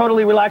you? Are you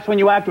totally relaxed when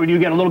you act, or do you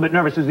get a little bit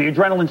nervous? Is the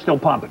adrenaline still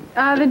pumping?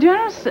 The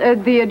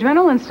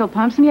adrenaline still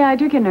pumps, and yeah, I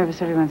do get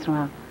nervous every once in a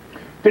while.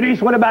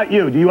 Denise, what about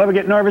you? Do you ever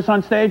get nervous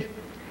on stage?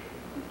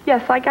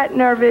 Yes, I got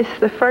nervous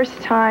the first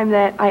time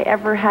that I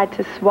ever had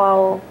to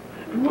swallow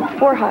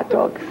 4 hot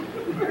dogs. 4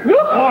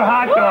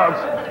 hot dogs?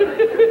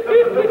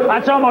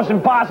 That's almost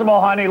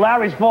impossible, honey.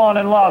 Larry's falling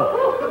in love.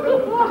 Would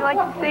you like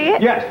to see it?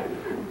 Yes.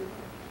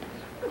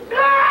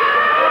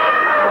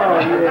 Oh,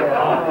 yeah.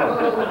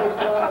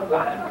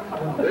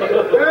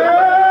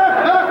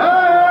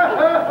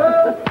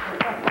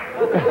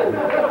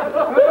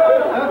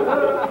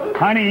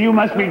 Honey, you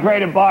must be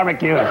great at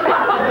barbecues.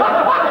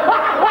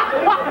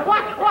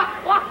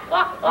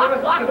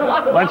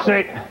 Let's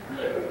see.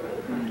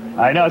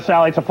 I know,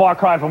 Sally, it's a far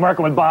cry from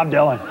working with Bob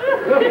Dylan.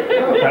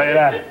 Tell you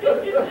that.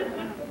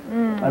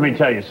 Let me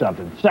tell you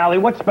something. Sally,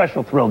 what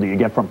special thrill do you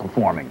get from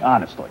performing,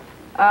 honestly?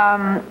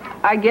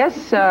 I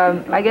guess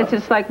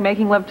it's like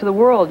making love to the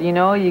world, you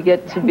know? You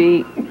get to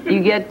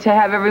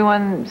have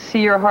everyone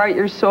see your heart,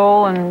 your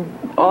soul, and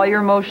all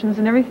your emotions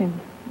and everything,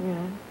 you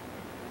know?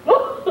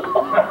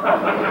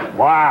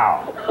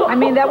 Wow. I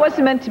mean, that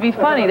wasn't meant to be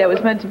funny. That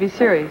was meant to be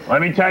serious.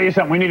 Let me tell you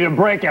something. We needed a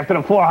break after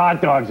the 4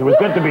 hot dogs. It was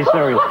good to be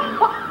serious.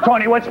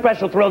 Tony, what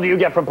special thrill do you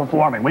get from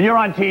performing? When you're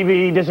on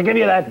TV, does it give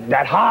you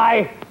that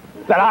high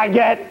that I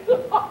get?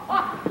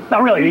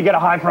 Not really. Do you get a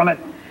high from it?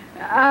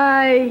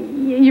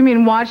 You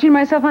mean watching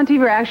myself on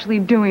TV or actually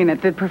doing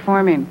it, the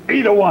performing?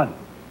 Either one.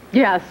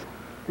 Yes.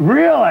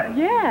 Really?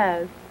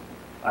 Yes.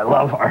 I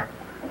love her.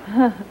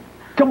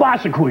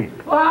 Kielbasa Queen.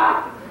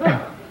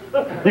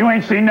 You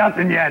ain't seen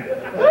nothing yet.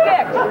 6.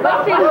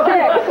 Let's see 6.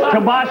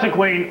 Kielbasa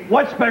Queen,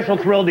 what special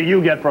thrill do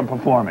you get from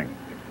performing?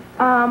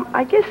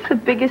 I guess the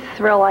biggest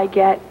thrill I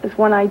get is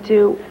when I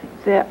do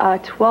the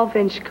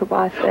 12-inch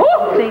kielbasa.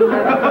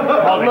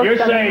 Hold it.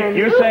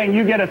 You're saying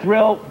you get a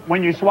thrill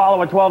when you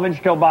swallow a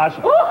 12-inch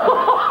kielbasa.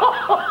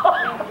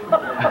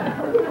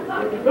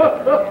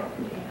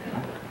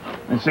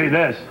 And see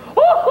this.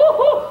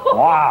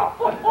 Wow.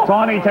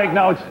 Tawny, take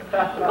notes.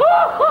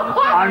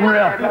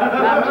 Unreal.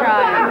 I'm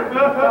trying.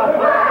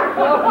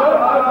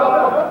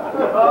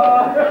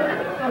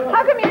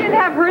 How come you didn't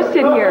have her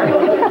sit here? I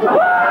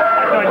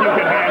thought you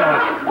could handle it.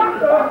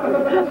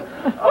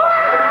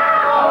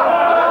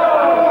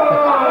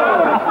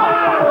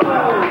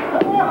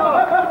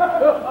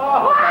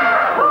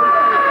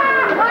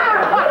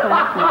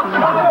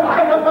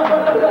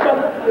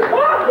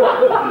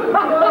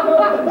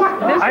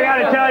 I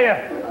gotta tell you,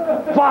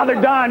 Father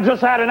Don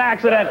just had an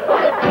accident.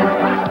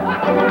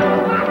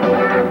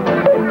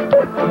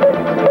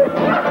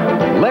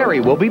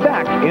 Larry will be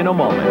back in a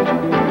moment.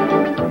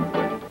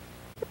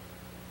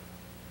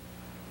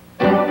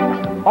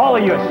 All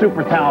of you are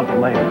super talented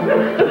ladies.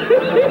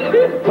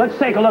 Let's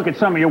take a look at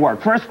some of your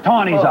work. First,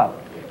 Tawny's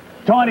up.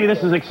 Tawny,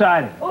 this is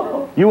exciting.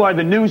 You are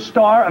the new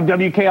star of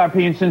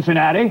WKRP in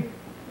Cincinnati,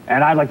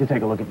 and I'd like to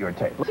take a look at your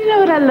tape. Do you know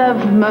what I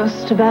love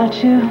most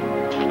about you?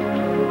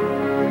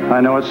 I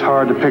know it's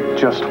hard to pick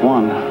just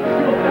one.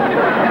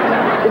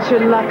 It's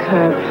your luck,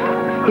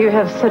 Herb. You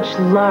have such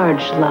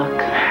large luck.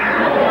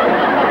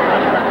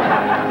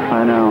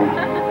 I know.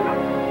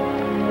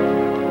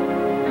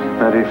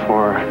 Ready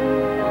for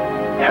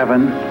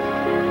heaven?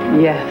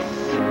 Yes.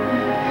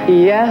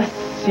 Yes,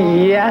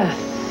 yes,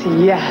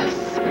 yes.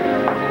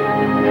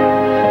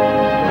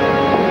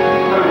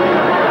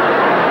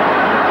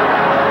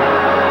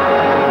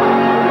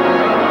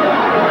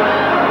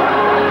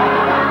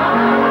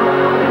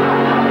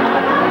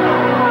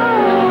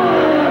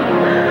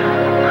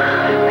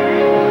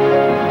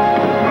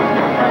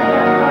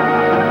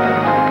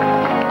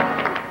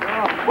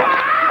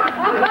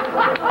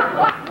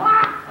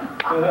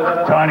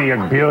 Tawny,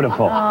 you're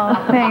beautiful.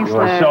 Oh, thanks, You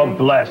are Larry. so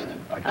blessed.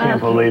 I can't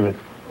believe it.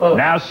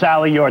 Now,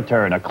 Sally, your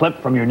turn. A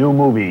clip from your new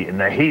movie, In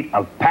the Heat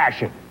of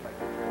Passion.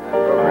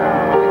 Forgive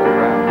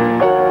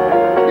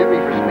me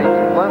for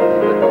speaking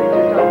bluntly, but they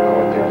just don't know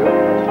what they're doing.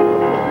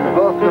 We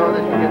both know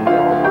that you get the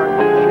whole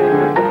market in shape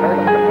with the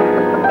best.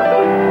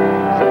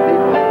 Some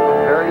people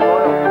are very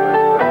loyal to it.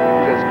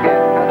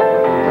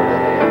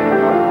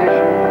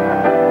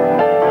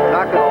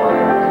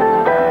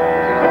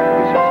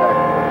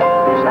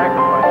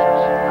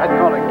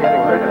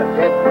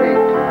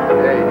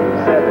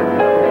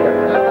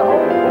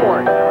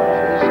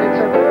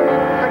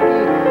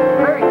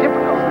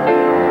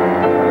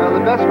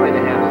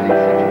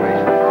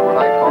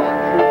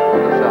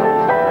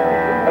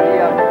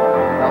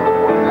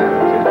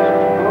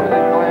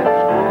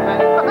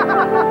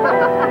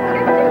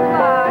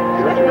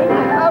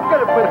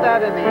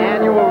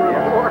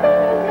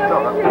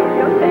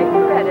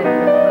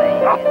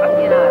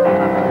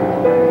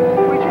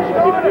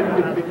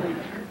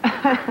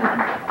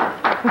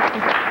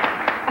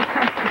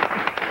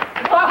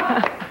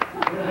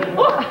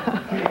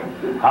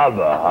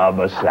 tub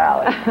of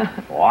salad.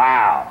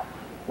 Wow.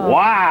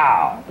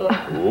 Wow.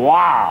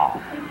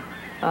 Wow.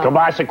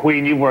 Kielbasa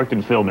Queen, you've worked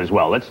in film as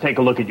well. Let's take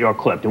a look at your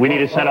clip. Do we need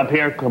to set up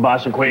here,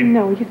 Kielbasa Queen?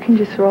 No, you can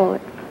just roll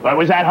it. What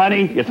was that,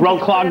 honey? Your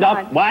throat clogged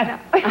up? What?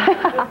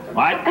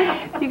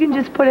 What? You can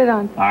just put it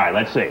on. All right,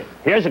 let's see.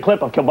 Here's a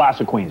clip of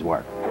Kielbasa Queen's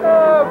work.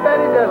 Oh,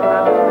 Betty doesn't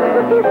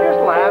understand. She just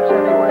laughs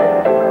anyway.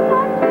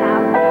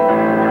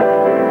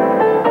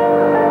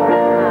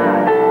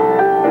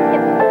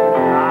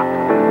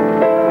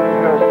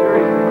 No,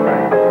 seriously,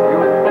 Frank. You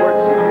were the board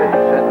chief that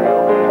sent me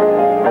over.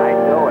 I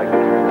know I can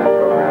turn that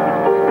program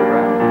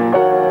around.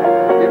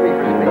 Forgive me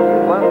for speaking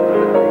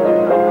bluntly, but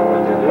teachers don't know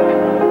what to do.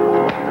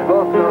 We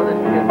both know that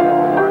to get that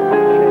department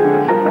in shape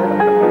is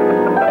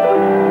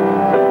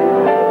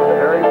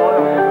very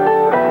loyal.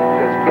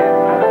 Just can't.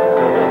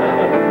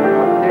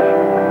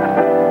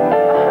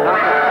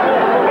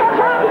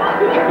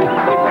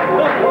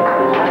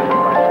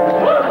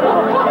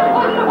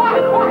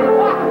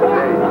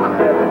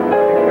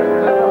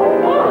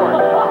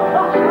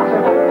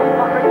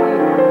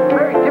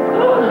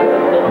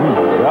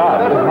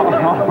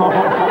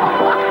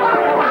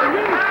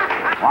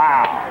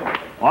 Wow.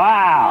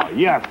 Wow,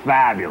 you're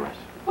fabulous.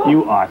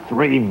 You are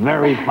three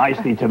very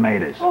feisty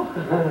tomatoes.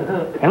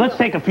 And let's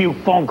take a few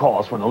phone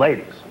calls from the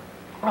ladies.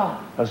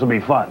 This will be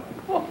fun.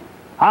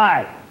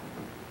 Hi.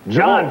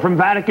 John from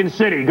Vatican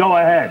City. Go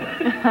ahead.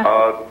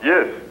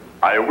 Yes.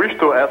 I wish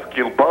to ask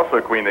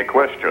Kielbasa Queen a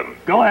question.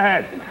 Go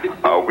ahead.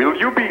 Will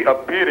you be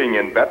appearing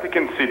in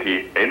Vatican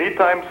City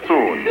anytime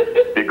soon?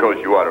 Because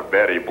you are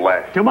very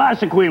blessed.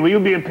 Kielbasa Queen, will you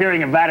be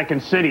appearing in Vatican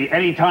City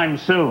anytime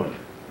soon?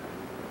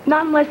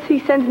 Not unless he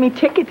sends me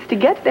tickets to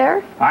get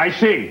there. I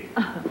see.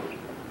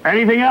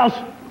 Anything else?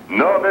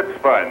 No, that's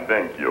fine.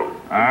 Thank you.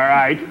 All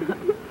right.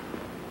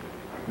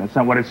 That's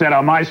not what it said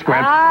on my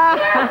script.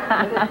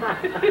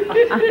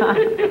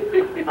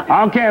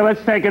 Okay,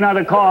 let's take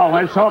another call.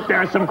 Let's hope there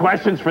are some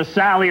questions for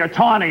Sally or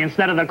Tawny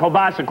instead of the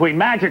Kielbasa Queen.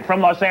 Magic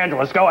from Los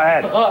Angeles. Go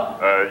ahead.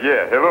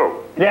 Yeah,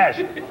 hello. Yes.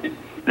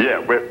 Yeah,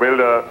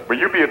 will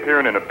you be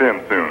appearing in a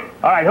film soon?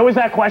 All right, who was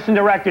that question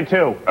directed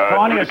to?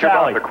 Tawny or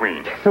Sally? To the Kielbasa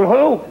Queen. To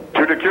who?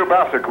 To the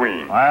Kielbasa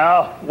Queen.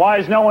 Well, why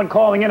is no one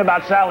calling in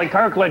about Sally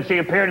Kirkland? She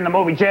appeared in the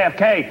movie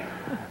JFK.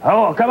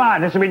 Oh, come on,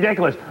 this is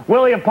ridiculous.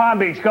 Willie of Palm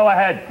Beach, go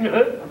ahead.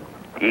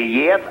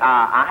 Yes,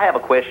 I have a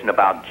question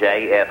about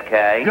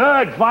JFK.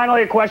 Good.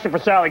 Finally, a question for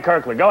Sally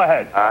Kirkland. Go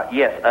ahead.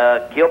 Yes,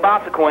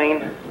 Kielbasa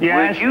Queen.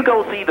 Yes? Would you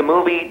go see the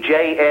movie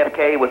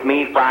JFK with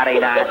me Friday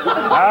night?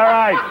 All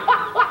right.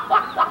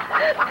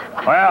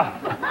 Well,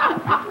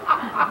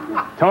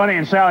 Tony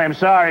and Sally, I'm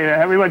sorry.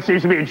 Everyone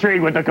seems to be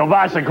intrigued with the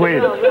Kielbasa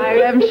Queen.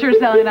 I'm sure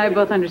Sally and I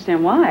both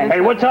understand why. Hey,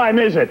 what time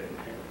is it?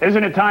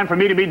 Isn't it time for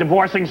me to be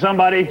divorcing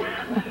somebody?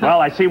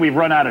 Well, I see we've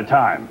run out of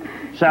time.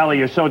 Sally,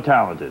 you're so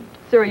talented.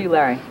 So are you,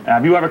 Larry?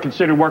 Have you ever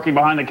considered working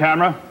behind the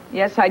camera?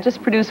 Yes, I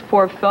just produced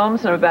 4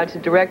 films, and I'm about to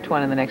direct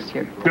one in the next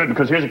year. Good,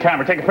 because here's a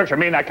camera. Take a picture of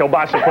me and that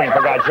Kielbasa Queen,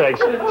 for God's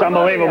sakes. It's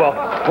unbelievable.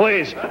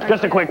 Please,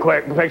 just a quick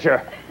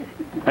picture.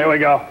 Here we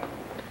go.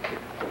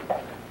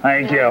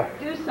 Thank you.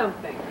 Do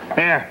something.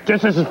 Here,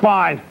 just this is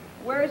fine.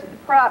 Where's the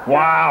prop?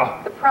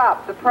 Wow. The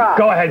prop.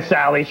 Go ahead,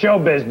 Sally.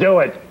 Showbiz, do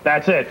it.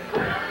 That's it.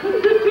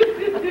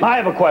 I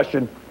have a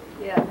question.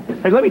 Yeah.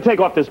 Hey, let me take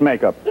off this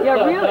makeup. Yeah,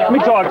 really? Let me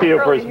talk to you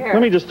for Hair.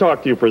 let me just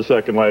talk to you for a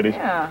second, ladies.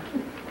 Yeah.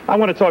 I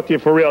want to talk to you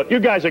for real. You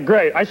guys are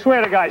great. I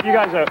swear to God, you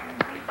guys are...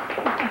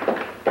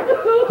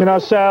 You know,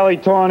 Sally,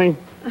 Tawny.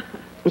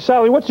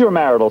 Sally, what's your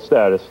marital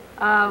status?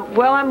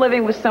 Well, I'm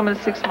living with someone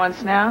 6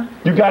 months now.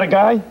 You got a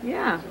guy?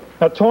 Yeah.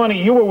 Now, Tawny,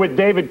 you were with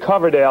David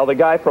Coverdale, the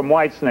guy from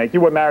Whitesnake.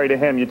 You were married to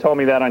him. You told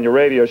me that on your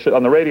radio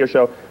on the radio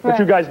show. But Right.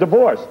 you guys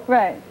divorced.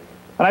 Right.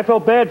 And I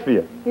felt bad for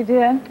you. You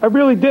did? I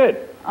really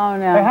did. Oh,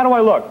 no. Hey, how do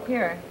I look?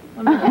 Here.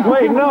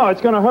 Wait, no,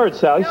 it's going to hurt,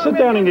 Sally. Sit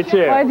down in your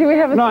chair. Why do we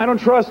have a... No, I don't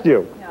trust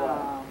you.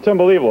 No. It's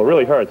unbelievable. It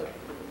really hurts.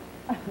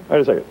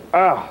 Wait a second.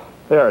 Ah,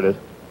 there it is.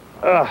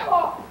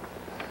 Ah.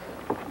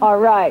 All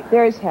right,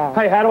 there's how.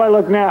 Hey, how do I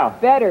look now?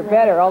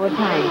 Better, all the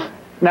time.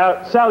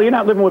 Now, Sally, you're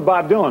not living with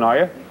Bob Dylan, are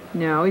you?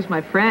 No, he's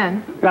my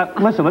friend. Now,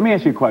 listen, let me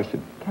ask you a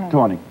question,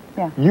 Tawny.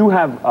 Yeah. You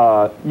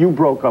have, you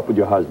broke up with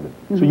your husband,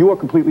 so you are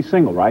completely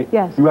single, right?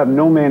 Yes. You have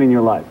no man in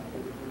your life.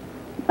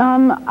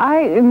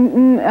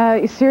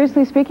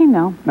 Seriously speaking,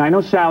 no. Now, I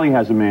know Sally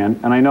has a man,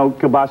 and I know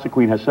Kielbasa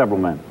Queen has several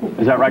men.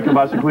 Is that right,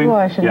 Kielbasa Queen? Well,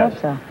 I should yes.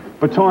 hope so.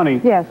 But,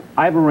 Tawny, yes.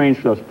 I've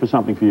arranged for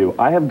something for you.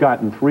 I have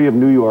gotten 3 of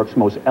New York's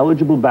most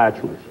eligible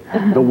bachelors,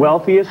 the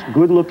wealthiest,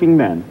 good-looking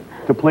men,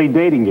 to play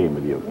dating game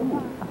with you.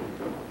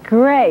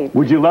 Great.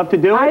 Would you love to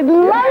do it? I'd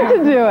love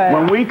to do it.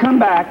 When we come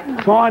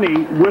back,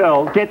 Tawny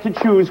will get to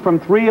choose from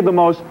 3 of the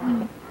most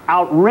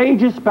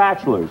outrageous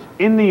bachelors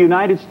in the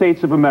United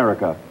States of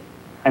America,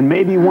 and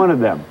maybe one of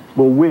them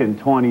will win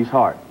Tawny's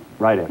heart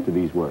right after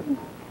these words.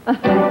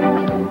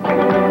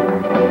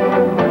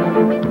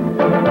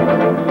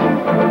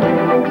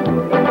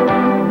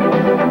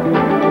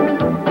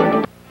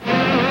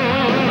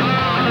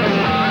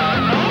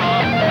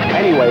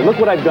 Anyway, look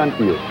what I've done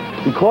for you.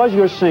 Because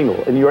you're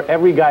single and you're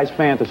every guy's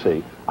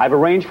fantasy, I've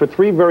arranged for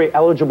 3 very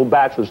eligible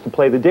bachelors to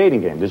play the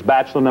dating game. There's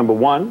bachelor number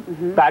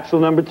 1,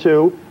 bachelor number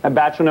 2, and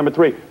bachelor number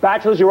 3.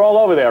 Bachelors, you're all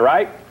over there,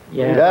 right?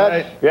 Yes.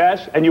 Yes.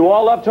 Yes, and you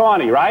all love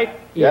Tawny, right?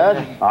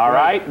 Yes. All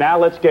right, now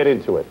let's get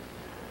into it.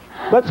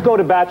 Let's go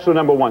to bachelor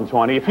number 1,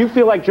 Tawny. If you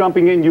feel like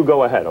jumping in, you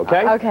go ahead,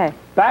 okay? Okay.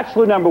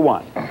 Bachelor number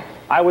 1,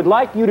 I would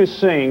like you to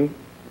sing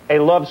a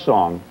love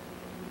song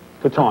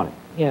to Tawny.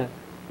 Yeah.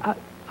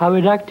 I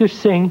would like to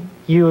sing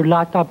You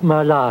Light Up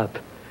My Life.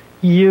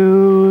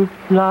 You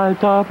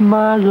light up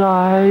my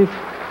life.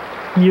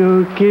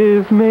 You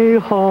give me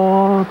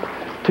hope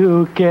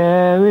to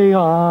carry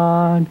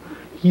on.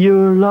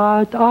 You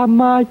light up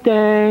my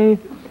day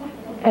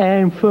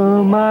and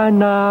fill my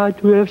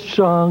night with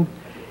song.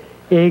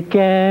 It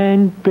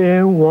can't be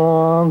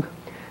wrong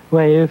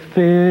when it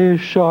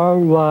feels so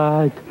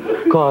right.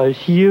 'Cause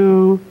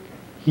you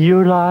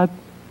light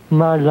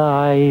my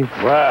life.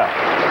 Well,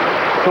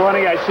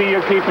 Tawny, I see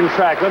you're keeping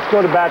track. Let's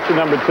go to bachelor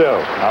number 2,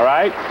 all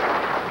right?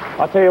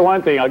 I'll tell you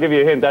one thing. I'll give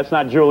you a hint. That's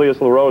not Julius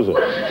LaRosa.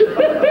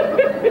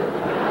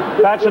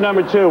 Bachelor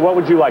number 2, what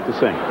would you like to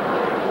sing?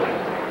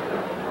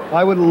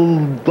 I would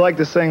like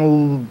to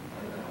sing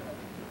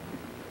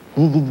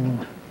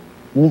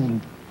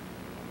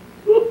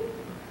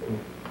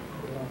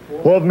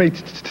Love Me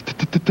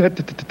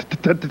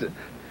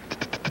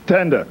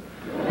Tender.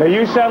 Now,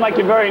 you sound like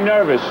you're very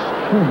nervous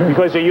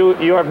because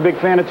you're a big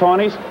fan of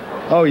Tawny's?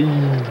 Oh,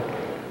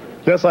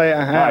 yes, I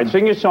am. All right,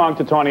 sing your song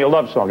to Tawny, a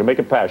love song, and make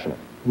it passionate.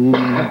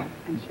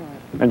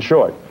 And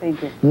short.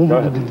 Thank you. Go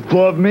ahead.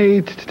 Love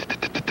me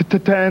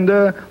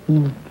tender,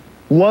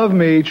 love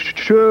me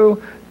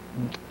true.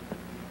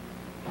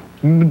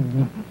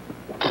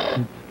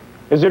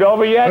 Is it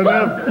over yet? All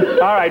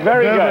right,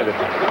 very good.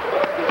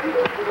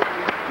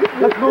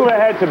 Let's move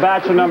ahead to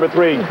bachelor number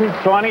 3.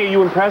 Tawny, are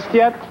you impressed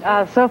yet?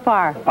 So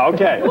far.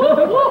 Okay.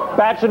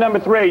 Bachelor number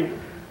 3,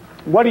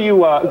 what do you,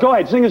 go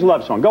ahead, sing his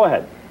love song, go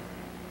ahead.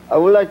 I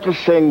would like to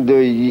sing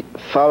the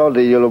Follow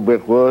the Yellow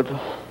Brick Road.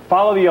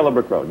 Follow the Yellow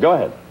Brick Road, go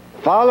ahead.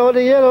 Follow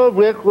the yellow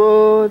brick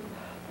road.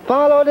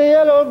 Follow the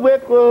yellow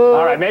brick road.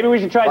 All right, maybe we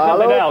should try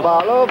something else.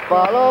 Follow the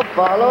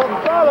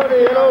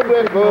yellow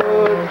brick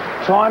road.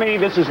 Tawny,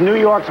 this is New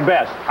York's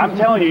best. I'm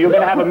telling you, you're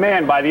going to have a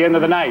man by the end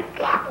of the night.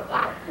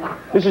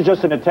 This is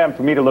just an attempt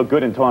for me to look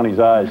good in Tawny's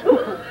eyes.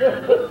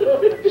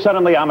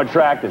 Suddenly, I'm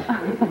attractive.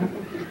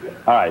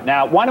 All right,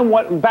 now,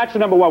 bachelor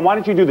number 1, why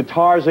don't you do the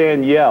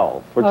Tarzan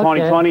yell for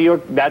Tawny? Okay. Tawny,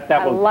 that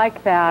I will...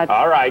 like that.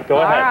 All right, go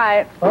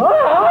ahead. All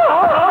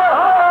right.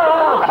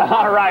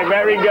 All right,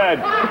 very good.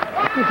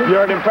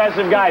 You're an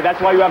impressive guy. That's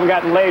why you haven't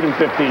gotten laid in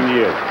 15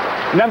 years.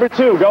 Number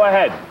 2, go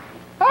ahead.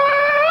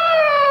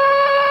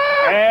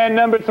 And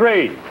number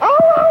 3.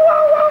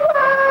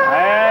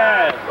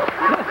 And...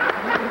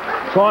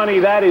 Tawny,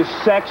 that is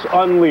sex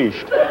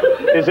unleashed.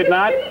 Is it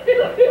not?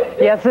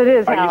 Yes, it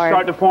is, Are you Howard.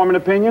 starting to form an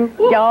opinion?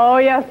 Oh,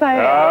 yes, I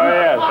am.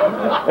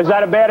 Oh, yes. Is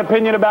that a bad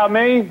opinion about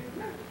me?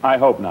 I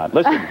hope not.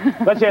 Listen,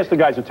 let's ask the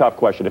guys a tough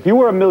question. If you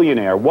were a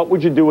millionaire, what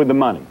would you do with the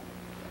money?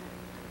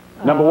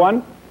 Number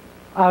 1?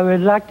 I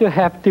would like to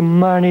have the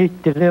money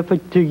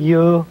delivered to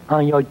you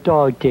on your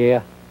door,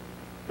 dear.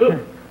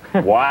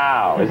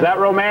 Wow. Is that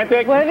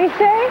romantic? What did he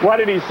say? What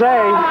did he say?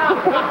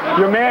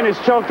 Your man is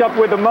choked up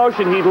with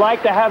emotion. He'd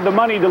like to have the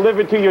money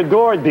delivered to your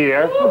door,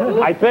 dear.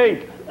 I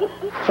think.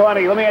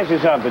 Tawny, let me ask you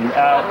something.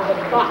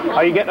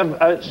 Are you getting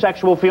a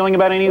sexual feeling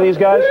about any of these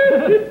guys?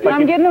 Like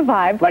I'm getting a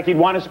vibe. Like you'd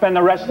want to spend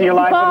the rest of your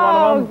life with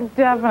one of them? Oh,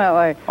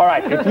 definitely. All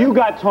right, if you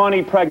got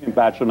Tawny pregnant,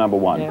 bachelor number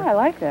 1, Yeah, I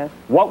like this.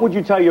 what would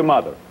you tell your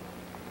mother?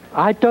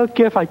 I don't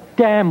give a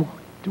damn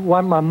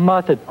what my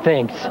mother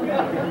thinks.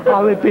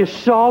 I would be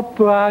so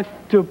proud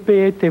to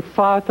be the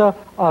father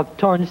of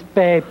Tony's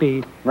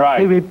baby. Right.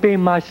 He will be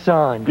my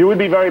son. You would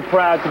be very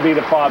proud to be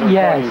the father of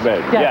Yes, Tawny's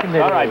baby. definitely.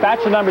 Yes. All right,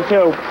 bachelor number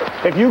 2,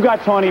 if you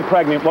got Tawny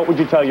pregnant, what would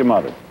you tell your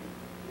mother?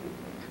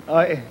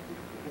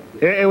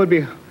 It would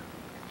be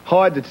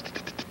hard to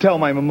tell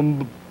my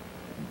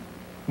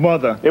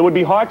mother. It would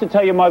be hard to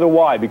tell your mother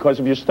why? Because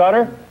of your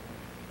stutter?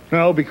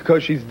 No,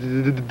 because she's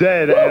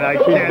dead and I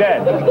She's can't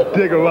dead.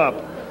 dig her up.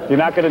 You're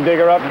not going to dig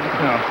her up? No.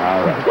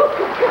 All right.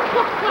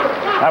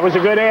 That was a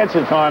good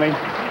answer, Tawny.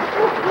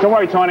 Don't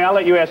worry, Tawny, I'll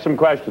let you ask some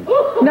questions.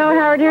 No,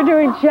 Howard, you're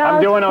doing just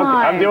I'm doing okay.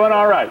 fine. I'm doing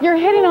all right. You're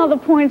hitting all the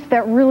points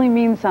that really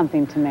mean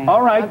something to me.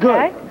 All right,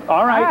 Okay? good.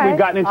 All right, we've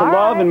gotten into All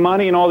love right. and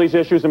money and all these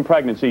issues and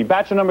pregnancy.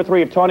 Bachelor number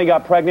 3, if Tawny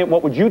got pregnant,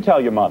 what would you tell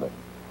your mother?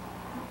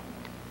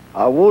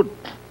 I would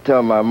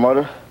tell my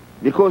mother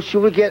because she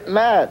would get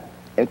mad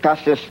and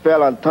cast a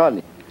spell on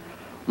Tony.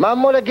 My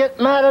mother get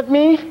mad at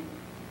me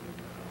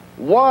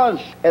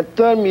once and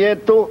turn me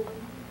into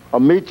a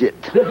midget.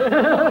 All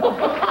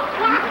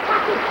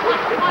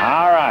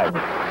right.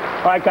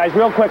 All right, guys,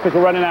 real quick, because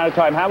we're running out of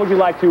time. How would you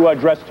like to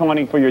dress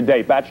Tawny for your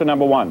date? Bachelor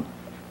number 1.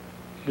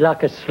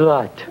 Like a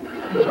slut.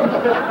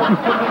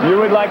 You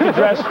would like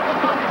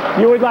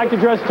to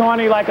dress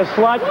Tawny like a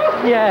slut?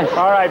 Yes.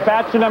 All right,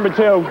 bachelor number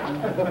 2.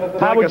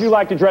 How would you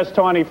like to dress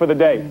Tawny for the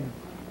date?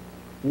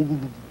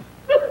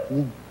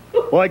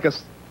 Like a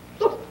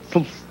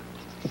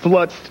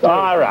sluts.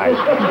 All right.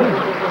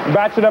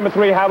 Bachelor number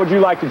 3, how would you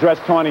like to dress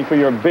Tawny for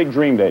your big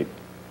dream date?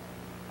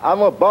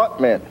 I'm a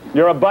butt man.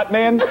 You're a butt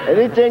man?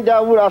 Anything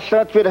that would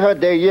accentuate her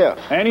derriere.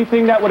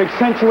 Anything that would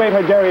accentuate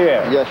her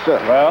derriere? Yes, sir.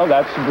 Well,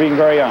 that's being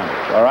very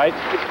honest, all right?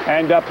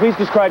 And please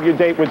describe your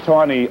date with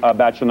Tawny,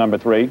 Bachelor number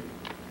 3.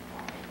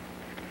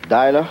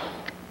 Diner.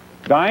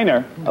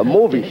 Diner? A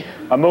movie.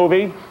 A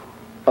movie?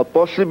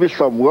 Possibly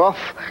some rough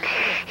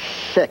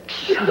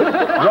sex.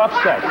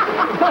 Rough sex.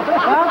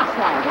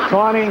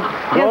 Tawny,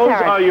 those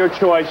are your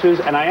choices,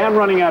 and I am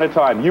running out of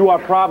time. You are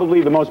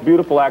probably the most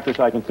beautiful actress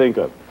I can think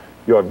of.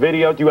 Your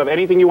video, do you have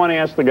anything you want to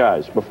ask the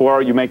guys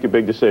before you make your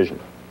big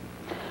decision?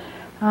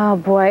 Oh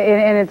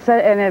boy,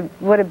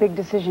 what a big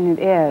decision it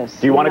is.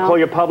 Do you want to call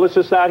your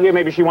publicist out here?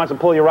 Maybe she wants to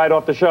pull you right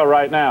off the show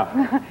right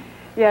now.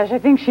 Yes, I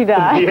think she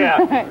does.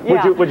 Yeah.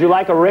 Yeah. Would you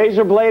like a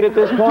razor blade at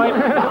this point?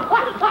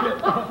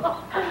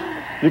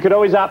 You could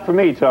always opt for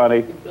me,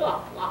 Tawny.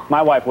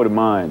 My wife wouldn't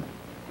mind.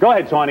 Go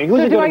ahead, Tawny. Who's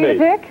it going to be?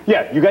 Do I get to pick?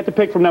 Yeah, you get to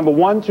pick from number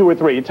 1, 2, or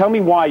 3. You tell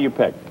me why you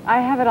picked. I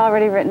have it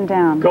already written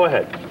down. Go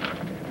ahead.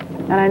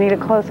 And I need a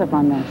close-up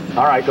on this.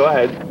 All right, go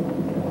ahead.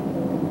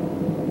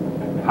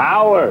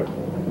 Howard.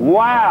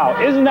 Wow,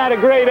 isn't that a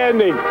great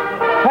ending?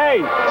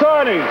 Hey,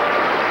 Tawny.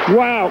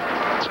 Wow.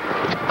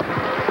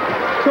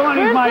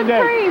 Tawny's my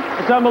name.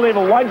 It's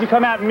unbelievable. Why did you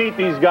come out and meet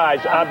these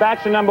guys?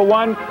 Bachelor number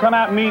 1, come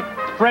out and meet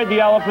Fred the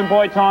Elephant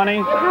Boy,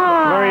 Tawny.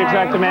 Very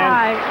attractive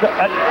man.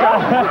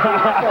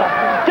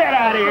 Get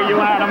out of here, you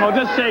animal.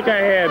 Just shake her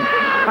hand.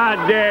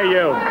 How dare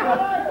you?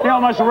 He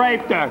almost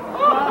raped her.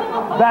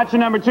 Bachelor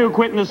number 2,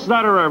 Quentin the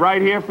Stutterer,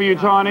 right here for you,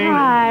 Tawny.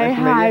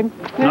 Hi.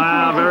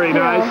 Ah, very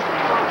nice.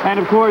 And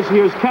of course,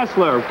 here's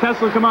Kessler.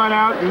 Kessler, come on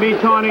out and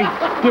meet Tawny.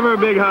 Give her a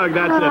big hug.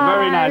 That's it.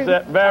 Very nice.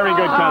 Very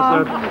good,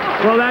 Kessler.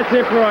 Well, that's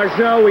it for our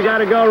show. We got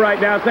to go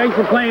right now. Thanks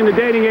for playing the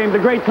dating game. The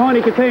great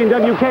Tawny Katane,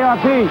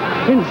 WKRP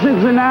in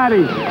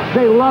Cincinnati.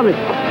 They love it.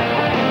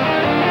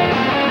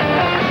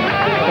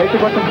 Take the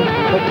question from the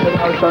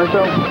Howard Stern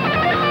Show.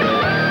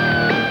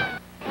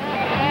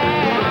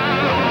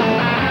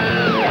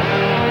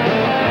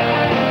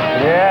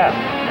 Yeah.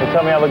 They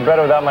tell me I look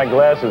better without my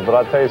glasses, but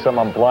I'll tell you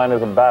something, I'm blind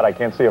as a bat. I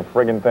can't see a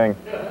friggin' thing.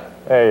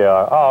 There you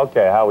are. Oh,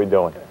 okay, how we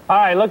doing? All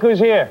right, look who's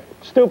here.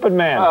 Stupid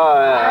Man.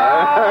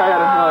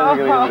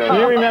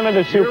 You remember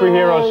the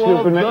superhero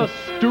Stupid Man? The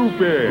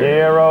stupid.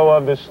 Hero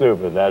of the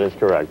stupid, that is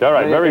correct. All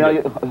right, very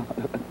good.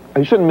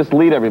 You shouldn't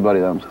mislead everybody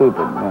that I'm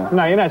stupid. Yeah.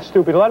 No, you're not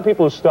stupid. A lot of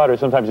people who stutter,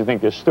 sometimes you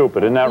think they're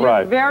stupid, isn't that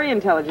right? Very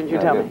intelligent, you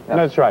tell me.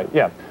 That's right,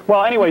 yeah.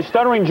 Well, anyway,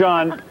 Stuttering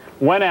John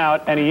went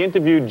out and he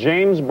interviewed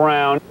James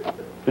Brown.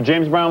 Did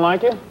James Brown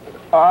like you?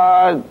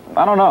 I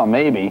don't know,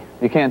 maybe.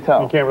 You can't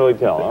tell. You can't really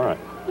tell, all right.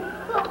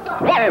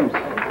 James!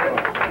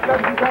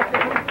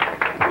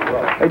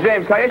 Hey,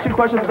 James, can I ask you a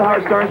question for the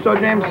Howard Stern Show,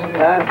 James? Can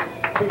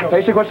I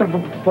ask you a question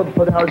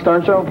for the Howard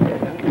Stern Show?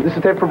 This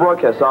is tape for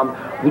broadcast.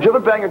 Did you ever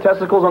bang your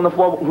testicles on the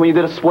floor when you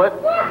did a split?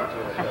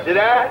 Did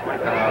I?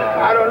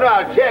 I don't know.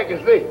 I'll check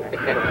and see.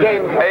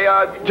 James. Hey,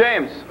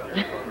 James.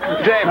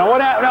 James.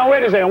 Now,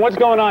 wait a second. What's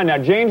going on now?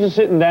 James is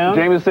sitting down?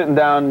 James is sitting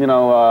down, you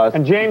know...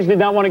 and James did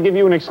not want to give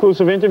you an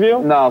exclusive interview?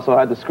 No, so I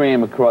had to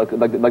scream across...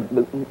 Like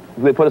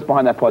they put us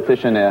behind that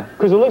partition there.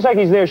 Because it looks like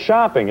he's there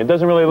shopping. It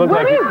doesn't really look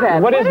like...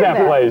 What is that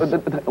place?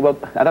 Well,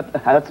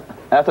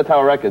 that's a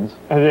Tower Records.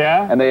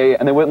 Yeah? And they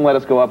wouldn't let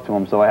us go up to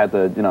him, so I had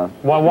to, you know...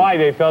 Well, why?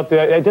 They felt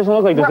that... It doesn't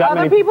look like there's that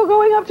many... Other people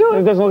going up to him?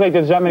 It doesn't look like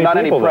there's that many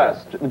people there. Not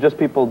any press. Just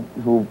people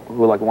who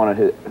like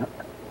wanted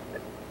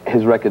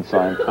his record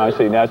signed. I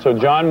see. Now, so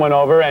John went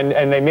over,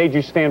 and they made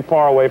you stand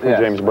far away from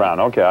James Brown.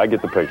 Okay, I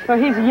get the picture. So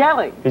he's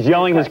yelling. He's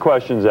yelling his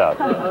questions out.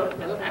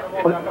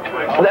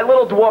 That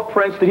little dwarf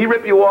prince, did he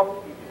rip you off?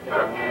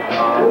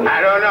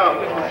 I don't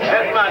know.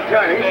 That's my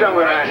turn. He's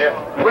somewhere around here.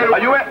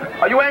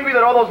 Are you angry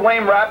that all those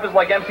lame rappers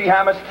like MC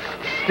Hammer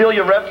steal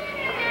your riffs?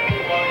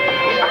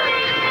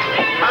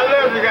 I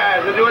love the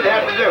guys. They do what they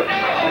have to do.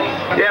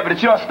 Yeah, but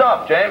it's your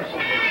stuff, James.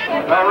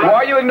 Why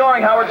are you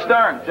ignoring Howard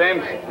Stern,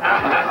 James? Do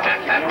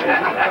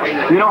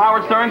you know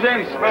Howard Stern,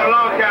 James? A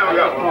long time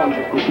ago.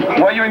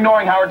 Why are you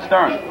ignoring Howard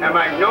Stern? Am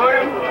I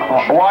ignoring him?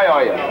 Why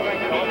are you?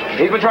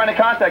 He's been trying to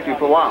contact you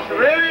for a while.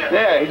 Really?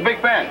 Yeah, he's a big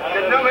fan.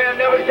 The number has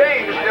never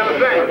changed. It's still the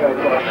same.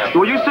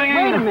 Were you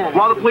singing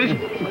while the police...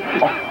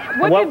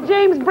 What did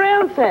James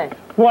Brown say?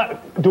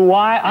 What? Do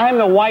I? I'm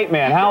the white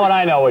man. How would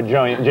I know what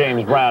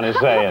James Brown is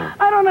saying?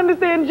 I don't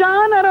understand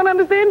John. I don't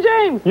understand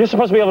James. You're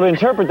supposed to be able to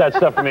interpret that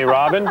stuff for me,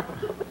 Robin.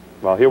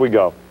 Well, here we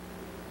go.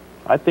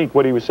 I think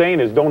what he was saying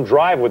is, don't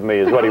drive with me,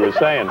 is what he was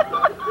saying.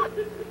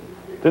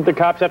 Didn't the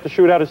cops have to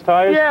shoot out his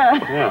tires?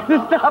 Yeah.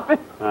 To stop it.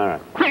 All right.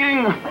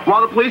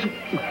 While the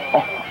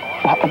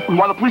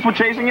police were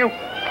chasing you?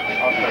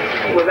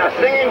 Was I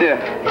singing? Yeah.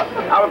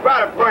 I was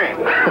proud of praying.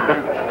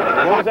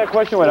 What was that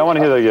question? Wait, I want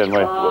to hear that again.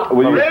 Wait.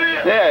 Really?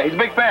 Yeah, he's a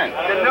big fan.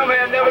 The number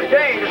has never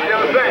changed. It's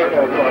still the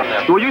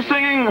same. Were you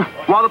singing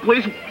while the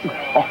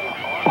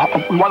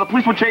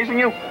police were chasing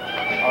you?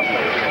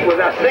 Was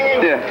I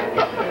singing?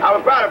 Yeah. I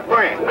was proud of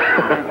praying.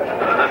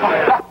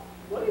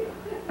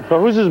 So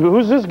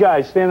who's this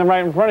guy standing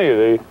right in front of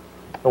you?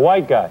 The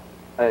white guy?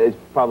 It's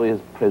probably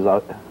his press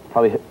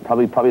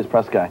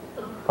guy.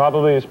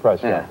 Probably his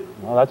press guy. Yeah.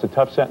 Well, that's a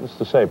tough sentence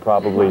to say,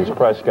 probably his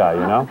press guy, you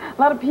know? A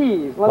lot of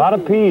peas. A lot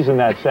of peas in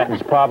that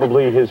sentence,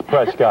 probably his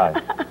press guy.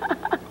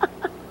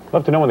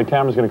 Love to know when the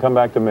camera's going to come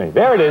back to me.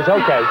 There it is,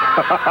 okay.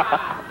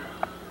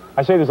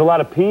 I say there's a lot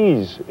of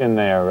peas in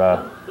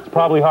there. It's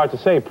probably hard to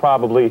say,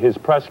 probably his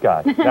press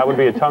guy. That would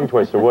be a tongue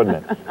twister, wouldn't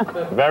it?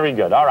 Very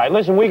good. All right,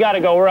 listen, we got to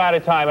go. We're out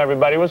of time,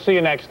 everybody. We'll see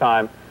you next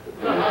time.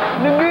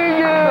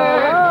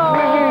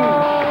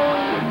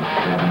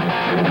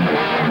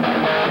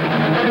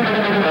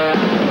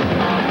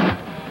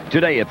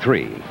 Today at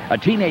 3, a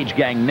teenage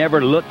gang never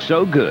looked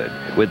so good,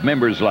 with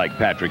members like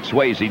Patrick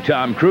Swayze,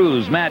 Tom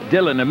Cruise, Matt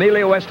Dillon,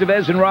 Emilio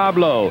Estevez, and Rob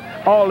Lowe,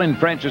 all in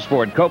Francis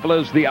Ford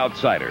Coppola's The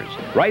Outsiders,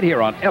 right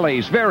here on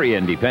LA's very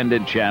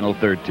independent Channel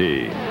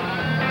 13.